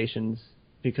expectations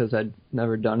because I'd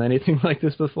never done anything like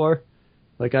this before.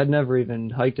 Like, I'd never even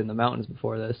hiked in the mountains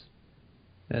before this.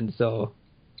 And so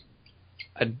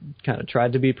I kind of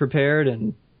tried to be prepared,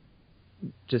 and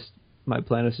my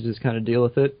plan was to just kind of deal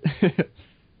with it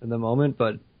in the moment.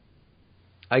 But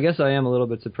I guess I am a little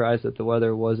bit surprised that the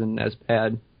weather wasn't as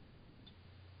bad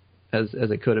as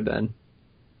it could have been,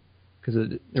 because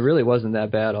it really wasn't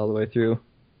that bad all the way through.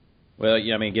 Well,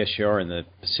 yeah, I guess you are in the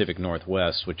Pacific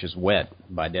Northwest, which is wet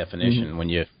by definition. Mm-hmm. When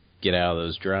you get out of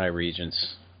those dry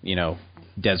regions,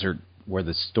 desert where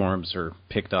the storms are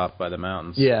picked off by the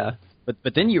mountains. Yeah.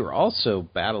 But then you were also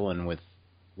battling with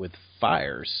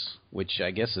fires, which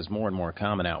I guess is more and more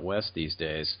common out west these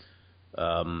days.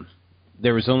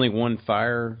 There was only one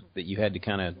fire that you had to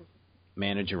kind of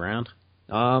manage around?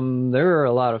 There were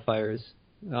a lot of fires.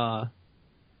 I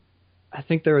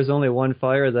think there was only one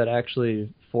fire that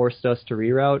actually forced us to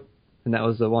reroute, and that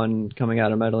was the one coming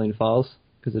out of Medellin Falls,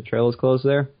 because the trail was closed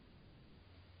there.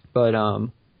 But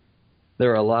there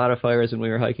were a lot of fires when we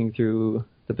were hiking through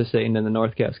the Pasayten and the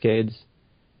North Cascades,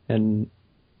 and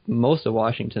most of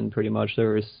Washington, pretty much.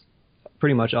 There was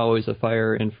pretty much always a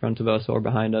fire in front of us or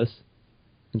behind us,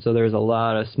 and so there was a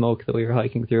lot of smoke that we were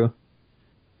hiking through.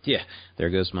 Yeah, there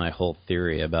goes my whole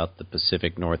theory about the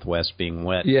Pacific Northwest being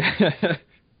wet. Yeah.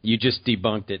 You just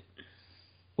debunked it.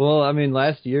 Well, I mean,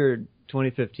 last year,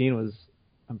 2015, was,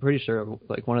 I'm pretty sure,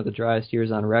 like one of the driest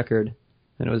years on record,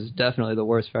 and it was definitely the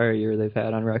worst fire year they've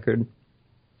had on record.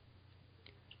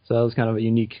 So that was kind of a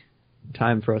unique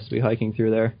time for us to be hiking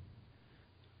through there.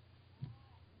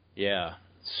 Yeah.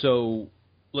 So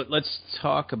let's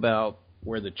talk about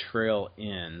where the trail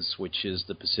ends, which is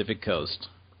the Pacific Coast.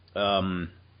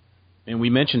 And we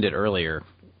mentioned it earlier.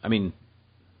 I mean,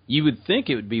 you would think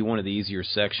it would be one of the easier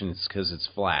sections because it's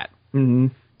flat. Mm-hmm.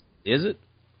 Is it?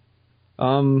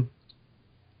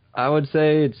 I would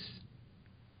say it's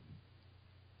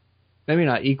maybe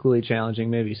not equally challenging,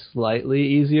 maybe slightly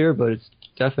easier, but it's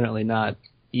definitely not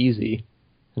easy.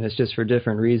 And it's just for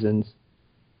different reasons.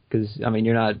 Because, I mean,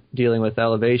 you're not dealing with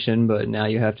elevation, but now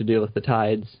you have to deal with the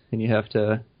tides, and you have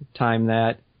to time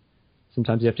that.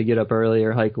 Sometimes you have to get up early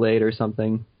or hike late or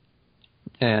something.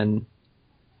 And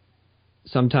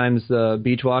sometimes the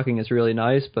beach walking is really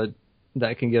nice, but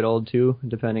that can get old too,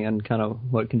 depending on kind of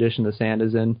what condition the sand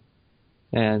is in.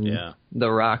 And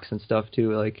the rocks and stuff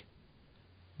too. Like,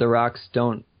 the rocks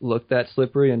don't look that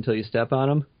slippery until you step on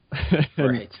them.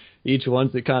 Right. Each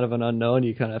one's kind of an unknown.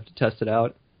 You kind of have to test it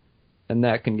out. And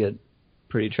that can get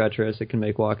pretty treacherous. It can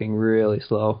make walking really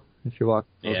slow if you're walking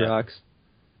those rocks.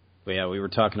 But yeah, we were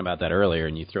talking about that earlier,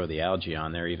 and you throw the algae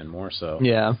on there even more so.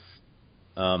 Yeah.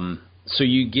 So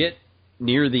you get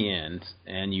near the end,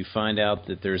 and you find out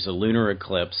that there's a lunar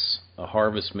eclipse, a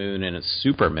harvest moon, and a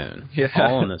supermoon,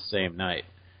 all on the same night.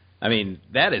 I mean,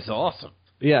 that is awesome.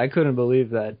 Yeah, I couldn't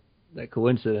believe that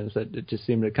coincidence, that it just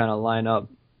seemed to kind of line up.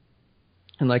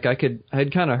 And like I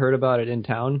had kind of heard about it in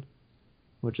town,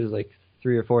 which is like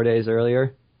 3 or 4 days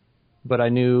earlier, but I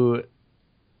knew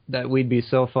that we'd be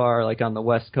so far like on the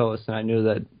west coast, and I knew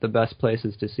that the best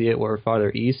places to see it were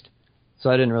farther east,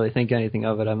 so I didn't really think anything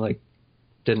of it.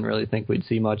 Didn't really think we'd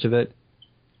see much of it.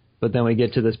 But then we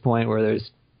get to this point where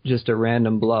there's just a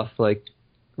random bluff like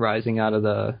rising out of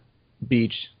the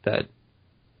beach that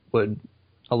would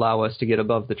allow us to get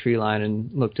above the tree line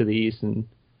and look to the east, and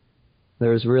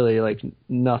there was really like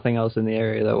nothing else in the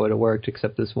area that would have worked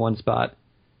except this one spot,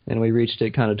 and we reached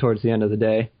it kind of towards the end of the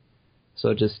day, so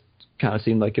it just kind of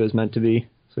seemed like it was meant to be.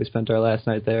 So we spent our last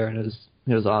night there, and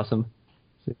it was awesome.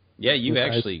 Yeah, you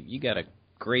got a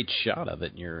great shot of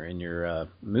it in your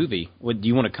movie. Do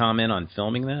you want to comment on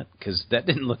filming that? Because that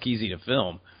didn't look easy to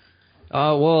film.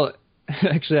 Well,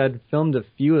 actually, I'd filmed a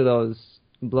few of those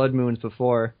blood moons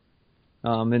before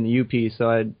in the UP,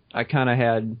 so I kind of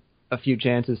had a few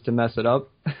chances to mess it up.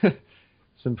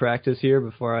 Some practice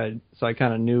here so I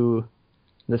kind of knew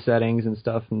the settings and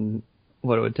stuff and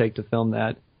what it would take to film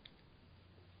that.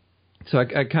 So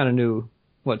I kind of knew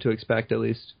what to expect, at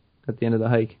least at the end of the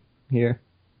hike here.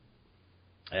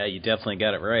 Yeah, you definitely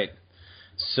got it right.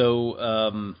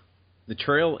 So the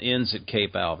trail ends at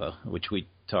Cape Alva, which we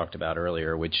talked about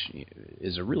earlier, which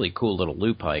is a really cool little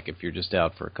loop hike if you're just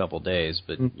out for a couple days.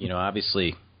 But, you know,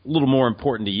 obviously a little more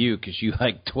important to you because you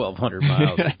hiked 1,200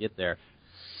 miles to get there.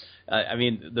 I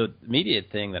mean, the immediate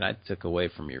thing that I took away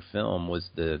from your film was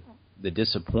the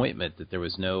disappointment that there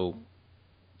was no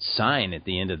sign at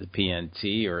the end of the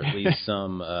PNT, or at least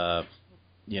some,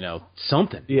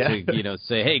 something to,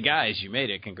 say, hey, guys, you made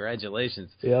it. Congratulations.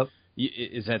 Yep.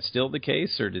 Is that still the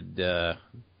case, or did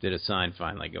a sign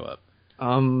finally go up?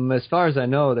 As far as I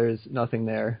know, there's nothing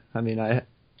there. I mean, I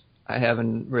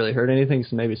haven't really heard anything,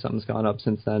 so maybe something's gone up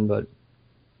since then, but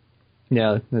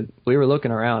yeah, we were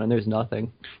looking around and there's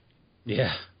nothing.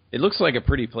 Yeah. It looks like a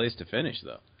pretty place to finish,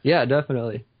 though. Yeah,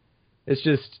 definitely. It's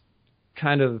just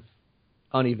kind of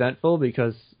uneventful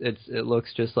because it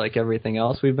looks just like everything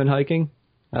else we've been hiking,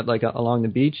 like along the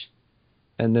beach,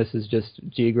 and this is just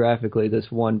geographically,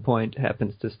 this one point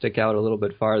happens to stick out a little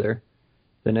bit farther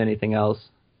than anything else.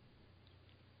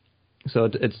 So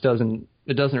it doesn't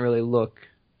really look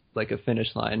like a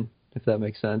finish line, if that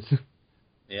makes sense.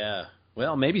 Yeah.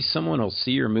 Well, maybe someone will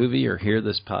see your movie or hear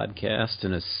this podcast,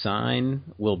 and a sign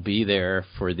will be there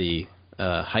for the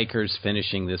hikers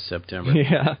finishing this September.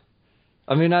 Yeah.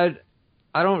 I mean, I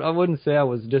wouldn't say I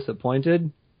was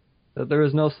disappointed that there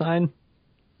was no sign,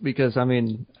 because I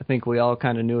mean, I think we all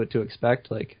kind of knew what to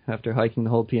expect. Like after hiking the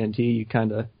whole PNT,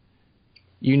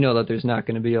 you know that there's not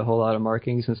going to be a whole lot of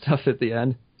markings and stuff at the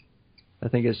end. I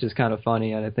think it's just kind of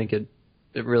funny, and I think it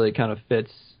really kind of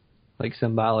fits, like,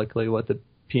 symbolically what the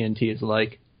PNT is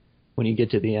like when you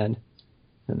get to the end.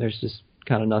 And there's just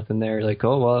kind of nothing there. Like,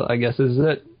 oh, well, I guess this is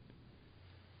it.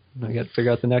 I got to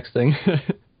figure out the next thing.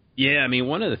 Yeah, I mean,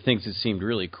 one of the things that seemed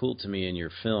really cool to me in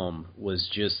your film was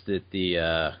just that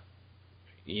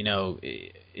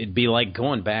it'd be like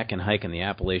going back and hiking the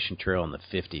Appalachian Trail in the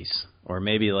 50s, or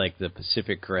maybe like the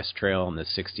Pacific Crest Trail in the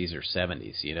 60s or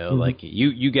 70s, Mm-hmm. Like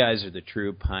you guys are the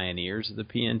true pioneers of the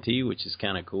PNT, which is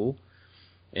kind of cool.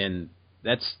 And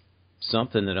that's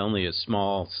something that only a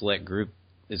small select group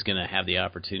is going to have the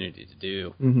opportunity to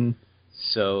do. Mm-hmm.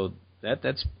 So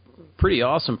that's pretty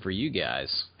awesome for you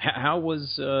guys. How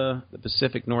was the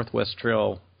Pacific Northwest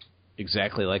Trail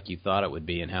exactly like you thought it would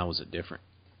be, and how was it different?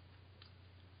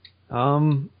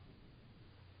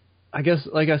 I guess,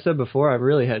 like I said before, I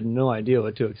really had no idea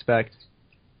what to expect.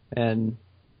 And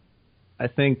I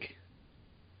think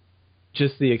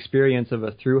just the experience of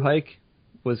a through hike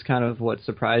was kind of what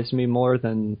surprised me more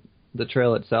than the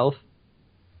trail itself,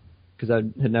 because I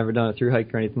had never done a through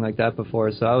hike or anything like that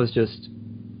before. So I was just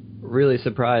really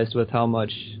surprised with how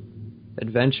much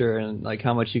adventure and like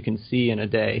how much you can see in a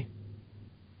day,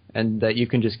 and that you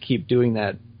can just keep doing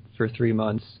that for 3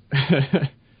 months.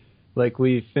 Like,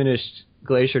 we finished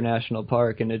Glacier National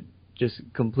Park, and it just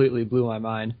completely blew my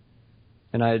mind.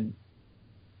 And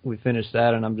we finished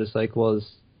that, and I'm just like, well,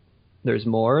 there's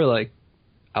more? Like,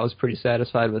 I was pretty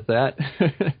satisfied with that.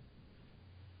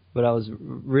 But I was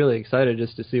really excited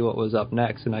just to see what was up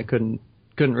next, and I couldn't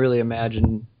really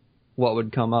imagine what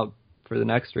would come up for the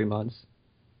next 3 months.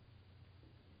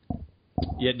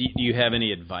 Yeah, do you have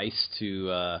any advice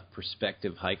to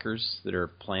prospective hikers that are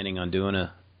planning on doing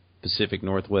a Pacific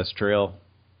Northwest Trail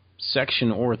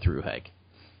section or through hike?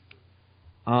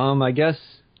 I guess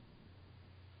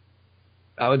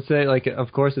I would say, like,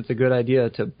 of course it's a good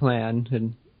idea to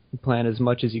plan as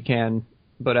much as you can,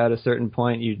 but at a certain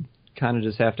point you kind of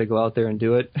just have to go out there and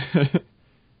do it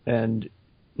and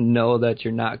know that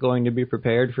you're not going to be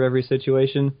prepared for every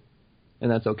situation,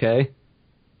 and that's okay.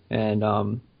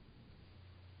 And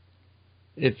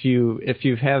if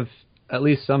you have at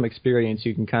least some experience,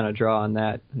 you can kind of draw on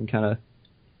that and kind of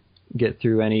get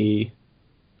through any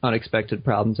unexpected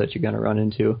problems that you're going to run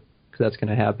into, because that's going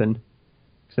to happen.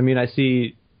 Because, I mean, I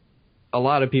see a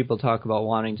lot of people talk about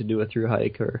wanting to do a through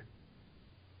hike or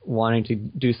wanting to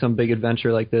do some big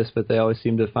adventure like this, but they always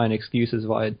seem to find excuses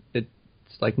why it's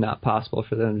like not possible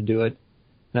for them to do it.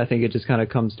 And I think it just kind of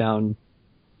comes down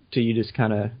to you just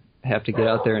kind of have to get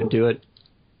out there and do it.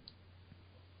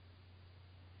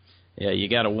 Yeah, you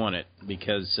got to want it,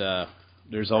 because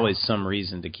there's always some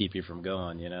reason to keep you from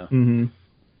going, Mm-hmm.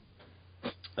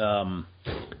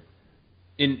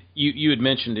 And you had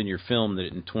mentioned in your film that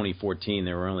in 2014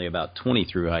 there were only about 20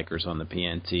 through hikers on the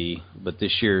PNT, but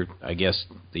this year, I guess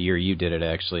the year you did it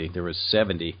actually, there was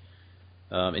 70,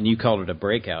 and you called it a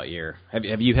breakout year.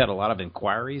 Have you had a lot of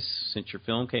inquiries since your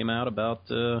film came out about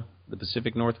the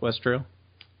Pacific Northwest Trail?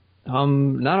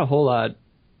 Not a whole lot.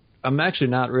 I'm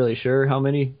actually not really sure how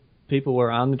many people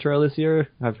were on the trail this year.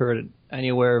 I've heard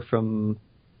anywhere from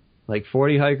like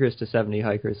 40 hikers to 70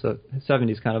 hikers, so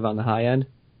 70 is kind of on the high end,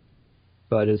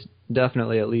 but is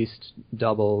definitely at least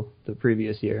double the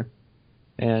previous year.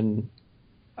 And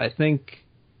I think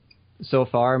so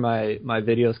far my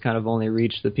videos kind of only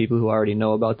reach the people who already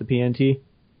know about the PNT,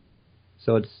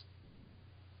 so it's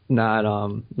not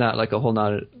like a whole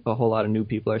lot of new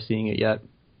people are seeing it yet.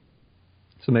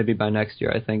 So maybe by next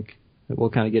year, I think we'll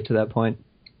kind of get to that point.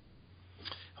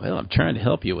 Well, I'm trying to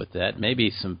help you with that. Maybe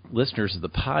some listeners of the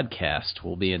podcast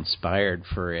will be inspired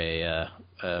for a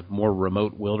more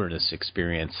remote wilderness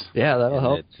experience. Yeah, that'll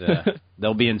help.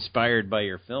 They'll be inspired by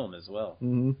your film as well.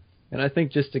 Mm-hmm. And I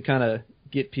think just to kind of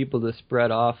get people to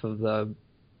spread off of the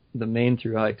main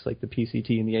through hikes like the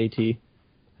PCT and the AT,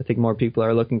 I think more people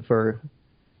are looking for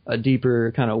a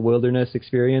deeper kind of wilderness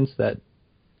experience. That,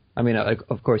 I mean,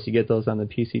 of course you get those on the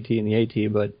PCT and the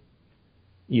AT, but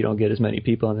you don't get as many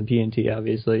people on the PNT,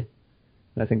 obviously.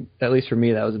 And I think, at least for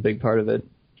me, that was a big part of it.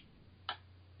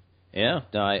 Yeah,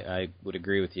 no, I would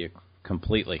agree with you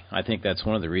completely. I think that's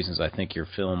one of the reasons I think your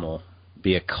film will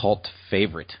be a cult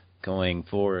favorite going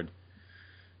forward.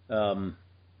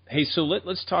 Hey, so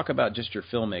let's talk about just your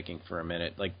filmmaking for a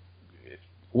minute. Like,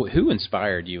 who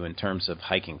inspired you in terms of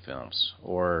hiking films,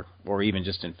 or even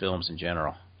just in films in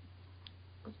general?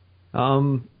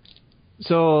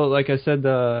 So, like I said,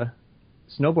 the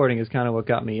snowboarding is kind of what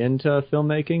got me into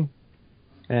filmmaking.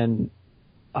 And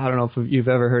I don't know if you've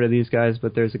ever heard of these guys,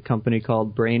 but there's a company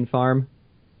called Brain Farm,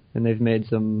 and they've made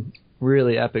some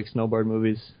really epic snowboard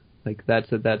movies, like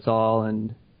That's It, That's All,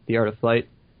 and The Art of Flight.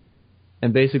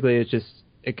 And basically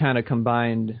it kind of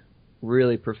combined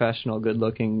really professional,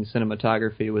 good-looking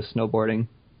cinematography with snowboarding.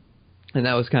 And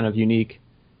that was kind of unique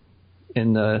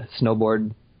in the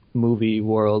snowboard movie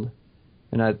world.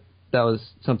 And that was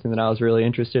something that I was really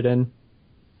interested in,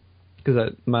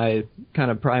 because my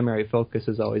kind of primary focus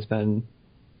has always been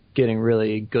getting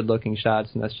really good-looking shots,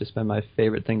 and that's just been my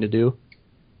favorite thing to do.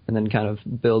 And then kind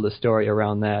of build a story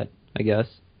around that, I guess.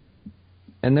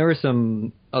 And there were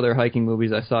some other hiking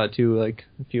movies I saw too, like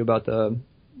a few about the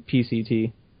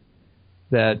PCT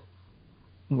that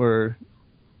were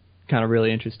kind of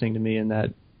really interesting to me, and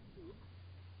that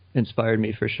inspired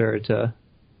me for sure to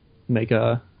make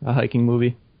a hiking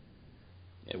movie.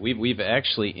 Yeah, we've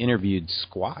actually interviewed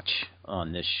Squatch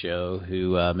on this show,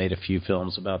 who made a few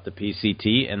films about the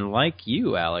PCT, and like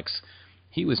you, Alex,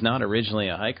 he was not originally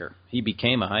a hiker. He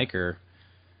became a hiker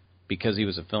because he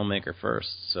was a filmmaker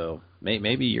first. So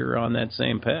maybe you're on that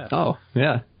same path. Oh,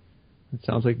 yeah. That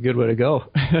sounds like a good way to go.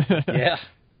 Yeah.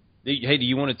 Hey, do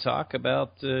you want to talk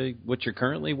about what you're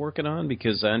currently working on?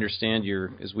 Because I understand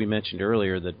as we mentioned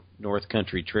earlier, the North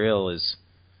Country Trail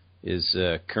is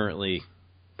currently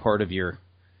part of your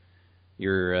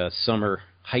summer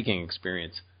hiking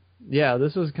experience. Yeah,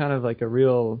 this was kind of like a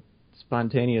real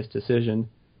spontaneous decision,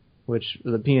 which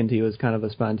the PNT was kind of a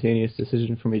spontaneous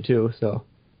decision for me too, so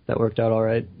that worked out all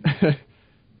right.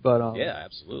 But yeah,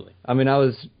 absolutely. I mean, I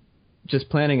was just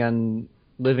planning on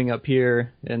living up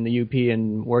here in the UP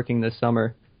and working this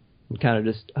summer and kind of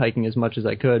just hiking as much as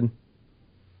I could.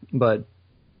 But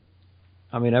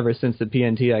I mean, ever since the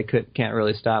PNT, I can't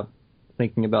really stop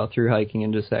thinking about through hiking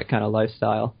and just that kind of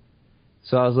lifestyle.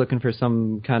 So I was looking for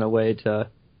some kind of way to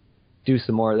do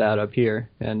some more of that up here.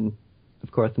 And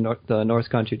of course, the North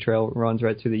Country Trail runs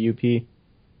right through the UP.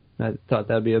 And I thought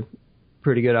that'd be a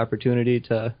pretty good opportunity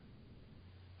to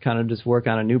kind of just work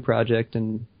on a new project.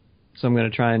 And so I'm going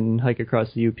to try and hike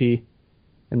across the UP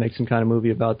and make some kind of movie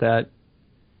about that.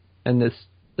 And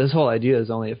this whole idea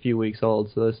is only a few weeks old,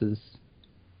 so this is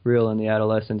real in the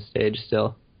adolescent stage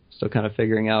still kind of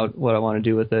figuring out what I want to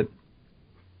do with it.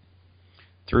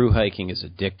 Through hiking is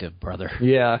addictive, brother.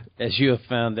 Yeah. As you have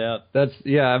found out.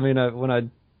 I mean, when I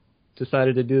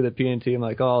decided to do the PNT, I'm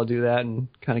like, oh, I'll do that and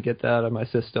kind of get that out of my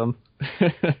system.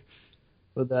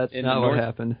 But that's not what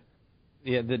happened.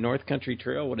 Yeah, the North Country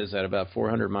Trail, what is that, about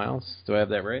 400 miles? Do I have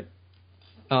that right?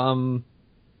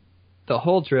 The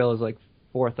whole trail is like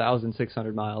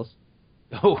 4,600 miles.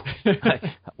 Oh,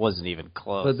 I wasn't even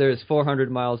close. But there's 400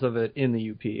 miles of it in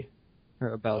the UP,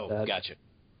 or about that. Oh, gotcha.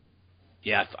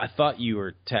 Yeah, I thought you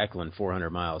were tackling 400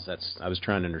 miles. I was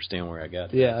trying to understand where I got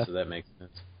that. Yeah. So that makes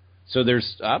sense. So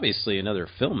there's obviously another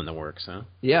film in the works, huh?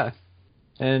 Yeah.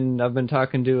 And I've been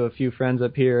talking to a few friends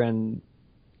up here, and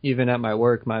even at my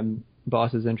work, my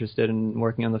boss is interested in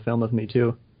working on the film with me,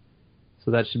 too.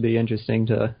 So that should be interesting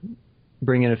to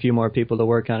bring in a few more people to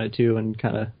work on it, too, and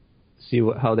kind of see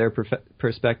how their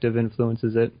perspective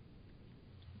influences it.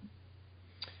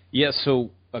 Yeah, so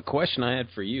a question I had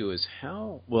for you is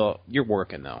you're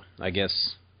working, though. I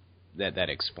guess that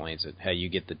explains it, how you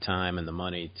get the time and the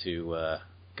money to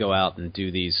go out and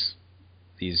do these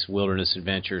wilderness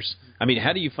adventures. I mean,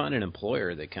 how do you find an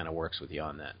employer that kind of works with you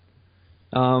on that?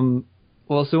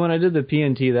 Well, so when I did the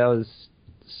PNT, that was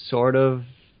sort of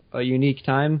a unique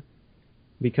time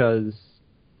because,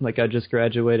 like, I just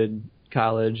graduated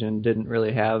college and didn't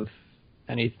really have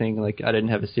anything, like, I didn't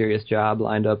have a serious job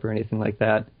lined up or anything like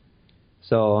that.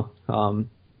 So,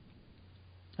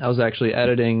 I was actually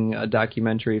editing a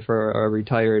documentary for a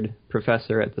retired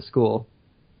professor at the school,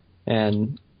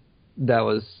 and that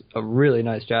was a really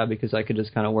nice job because I could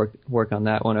just kind of work on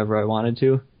that whenever I wanted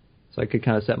to. So I could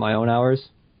kind of set my own hours.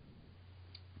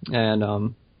 And,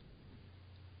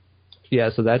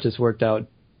 so that just worked out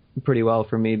pretty well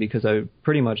for me because I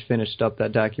pretty much finished up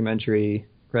that documentary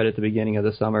right at the beginning of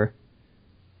the summer.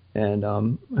 And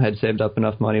I had saved up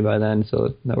enough money by then,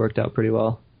 so that worked out pretty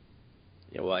well.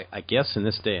 Yeah, well, I guess in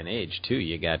this day and age, too,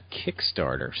 you got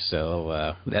Kickstarter,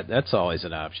 so that's always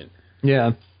an option.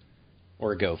 Yeah.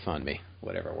 Or GoFundMe,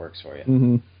 whatever works for you.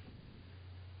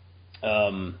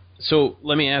 Mm-hmm. So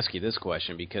let me ask you this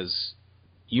question, because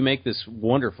you make this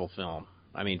wonderful film.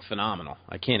 I mean, phenomenal.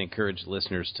 I can't encourage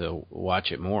listeners to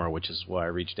watch it more, which is why I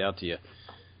reached out to you.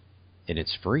 And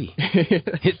it's free.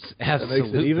 It's absolutely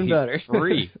that makes it even better.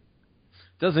 free.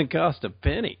 Doesn't cost a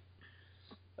penny.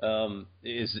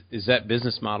 Is that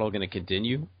business model going to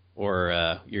continue,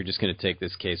 or you're just going to take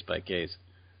this case by case?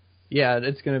 Yeah,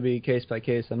 it's going to be case by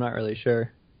case. I'm not really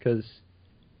sure because,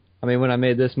 I mean, when I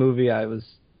made this movie,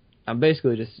 I'm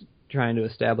basically just trying to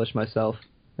establish myself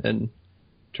and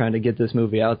trying to get this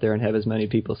movie out there and have as many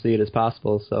people see it as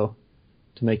possible. So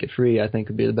to make it free, I think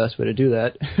would be the best way to do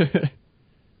that.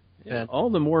 Yeah, all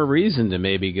the more reason to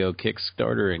maybe go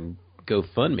Kickstarter and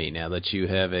GoFundMe now that you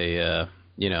have a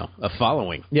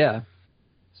following. Yeah.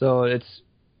 So it's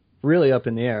really up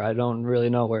in the air. I don't really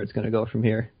know where it's going to go from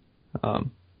here.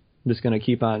 I'm just going to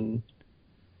keep on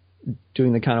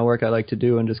doing the kind of work I like to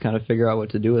do and just kind of figure out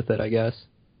what to do with it, I guess.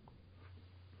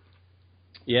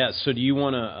 Yeah. So do you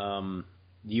want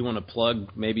to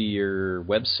plug maybe your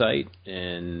website,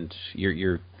 and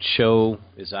your show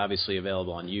is obviously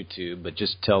available on YouTube, but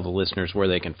just tell the listeners where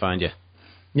they can find you.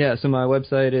 Yeah. So my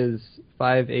website is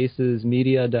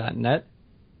 5acesmedia.net,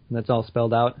 and that's all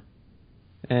spelled out.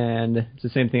 And it's the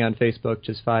same thing on Facebook,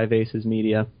 just 5 Aces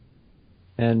Media.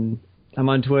 And I'm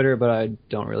on Twitter, but I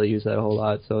don't really use that a whole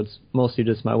lot, so it's mostly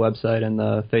just my website and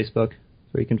the Facebook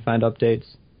where you can find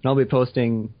updates. And I'll be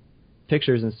posting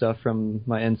pictures and stuff from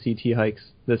my NCT hikes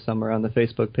this summer on the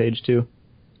Facebook page too.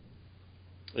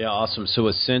 Yeah, awesome. So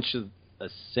a sense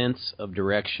of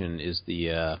direction is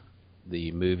the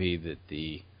movie that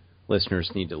the listeners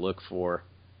need to look for.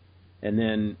 And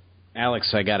then,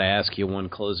 Alex, I got to ask you one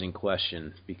closing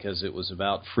question, because it was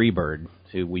about Freebird,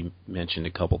 who we mentioned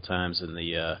a couple times in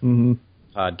the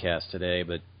podcast today.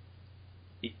 But,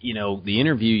 the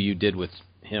interview you did with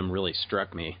him really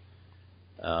struck me,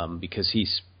 because he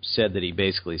said that he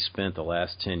basically spent the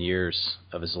last 10 years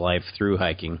of his life through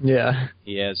hiking. Yeah.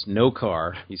 He has no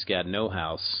car. He's got no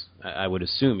house. I would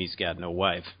assume he's got no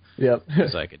wife. Yep.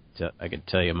 Because I could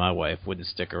tell you my wife wouldn't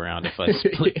stick around if I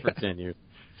split for 10 years.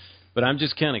 But I'm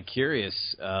just kind of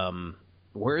curious,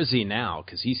 where is he now?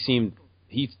 Because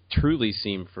he truly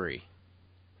seemed free.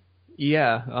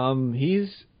 Yeah,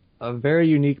 he's a very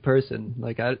unique person.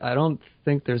 Like, I don't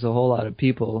think there's a whole lot of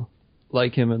people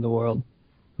like him in the world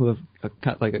who have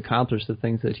accomplished the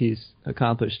things that he's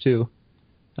accomplished too.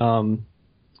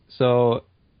 So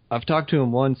I've talked to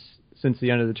him once since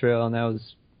the end of the trail, and that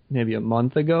was maybe a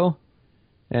month ago.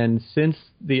 And since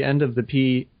the end of the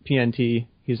PNT,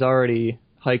 he's already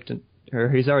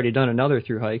done another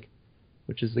through hike,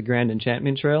 which is the Grand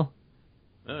Enchantment Trail.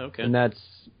 Oh, okay. And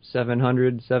that's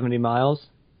 770 miles.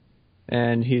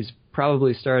 And he's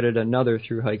probably started another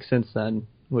through hike since then,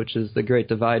 which is the Great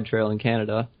Divide Trail in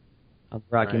Canada, on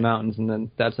the Rocky Mountains, and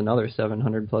then that's another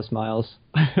 700 plus miles.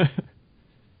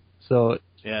 So,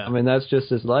 yeah. I mean, that's just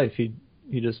his life. He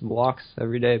just walks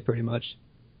every day, pretty much.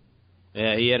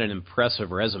 Yeah, he had an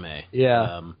impressive resume.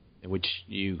 Yeah. Which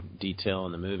you detail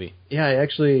in the movie. Yeah, I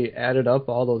actually added up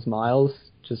all those miles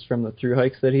just from the through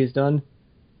hikes that he's done,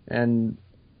 and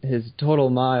his total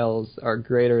miles are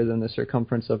greater than the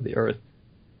circumference of the Earth.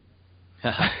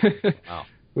 Wow.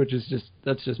 Which is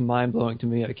that's just mind-blowing to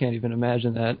me. I can't even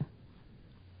imagine that.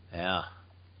 Yeah.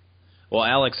 Well,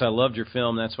 Alex, I loved your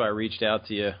film. That's why I reached out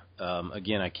to you.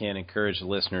 Again, I can't encourage the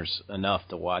listeners enough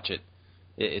to watch it.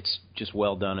 It's just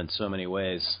well done in so many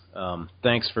ways.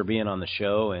 Thanks for being on the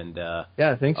show. And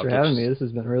yeah, thanks for having me. This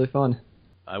has been really fun.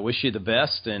 I wish you the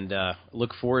best, and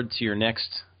look forward to your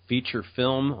next feature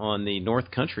film on the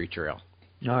North Country Trail.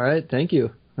 All right, thank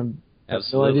you. I have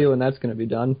no idea when that's going to be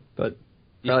done, but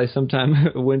probably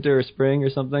sometime winter or spring or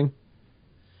something.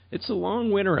 It's a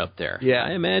long winter up there. Yeah.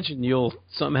 I imagine you'll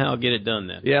somehow get it done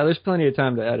then. Yeah, there's plenty of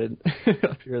time to edit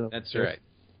up here. That's right.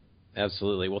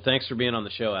 Absolutely. Well, thanks for being on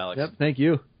the show, Alex. Yep, thank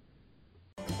you.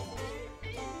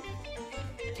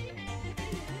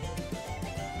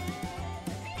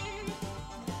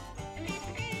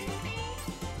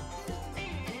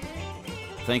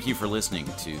 Thank you for listening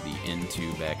to the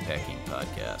Into Backpacking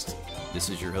podcast. This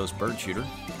is your host, Bird Shooter,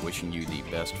 wishing you the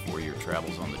best for your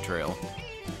travels on the trail.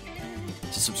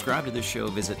 To subscribe to this show,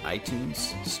 visit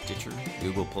iTunes, Stitcher,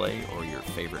 Google Play, or your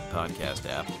favorite podcast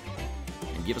app,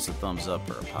 and give us a thumbs up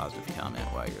or a positive comment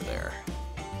while you're there.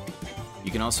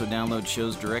 You can also download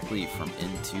shows directly from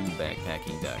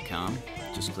intobackpacking.com.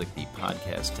 Just click the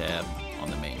podcast tab on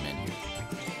the main menu.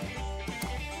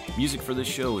 Music for this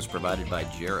show is provided by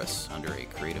Jairus under a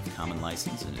Creative Commons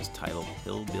license and is titled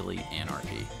Hillbilly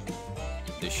Anarchy.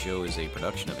 This show is a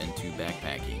production of Into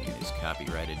Backpacking and is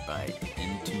copyrighted by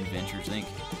Into Ventures, Inc.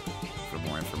 For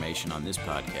more information on this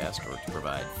podcast or to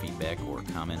provide feedback or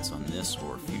comments on this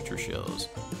or future shows,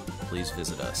 please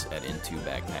visit us at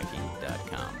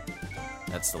intobackpacking.com.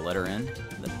 That's the letter N,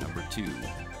 the number 2,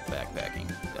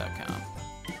 backpacking.com.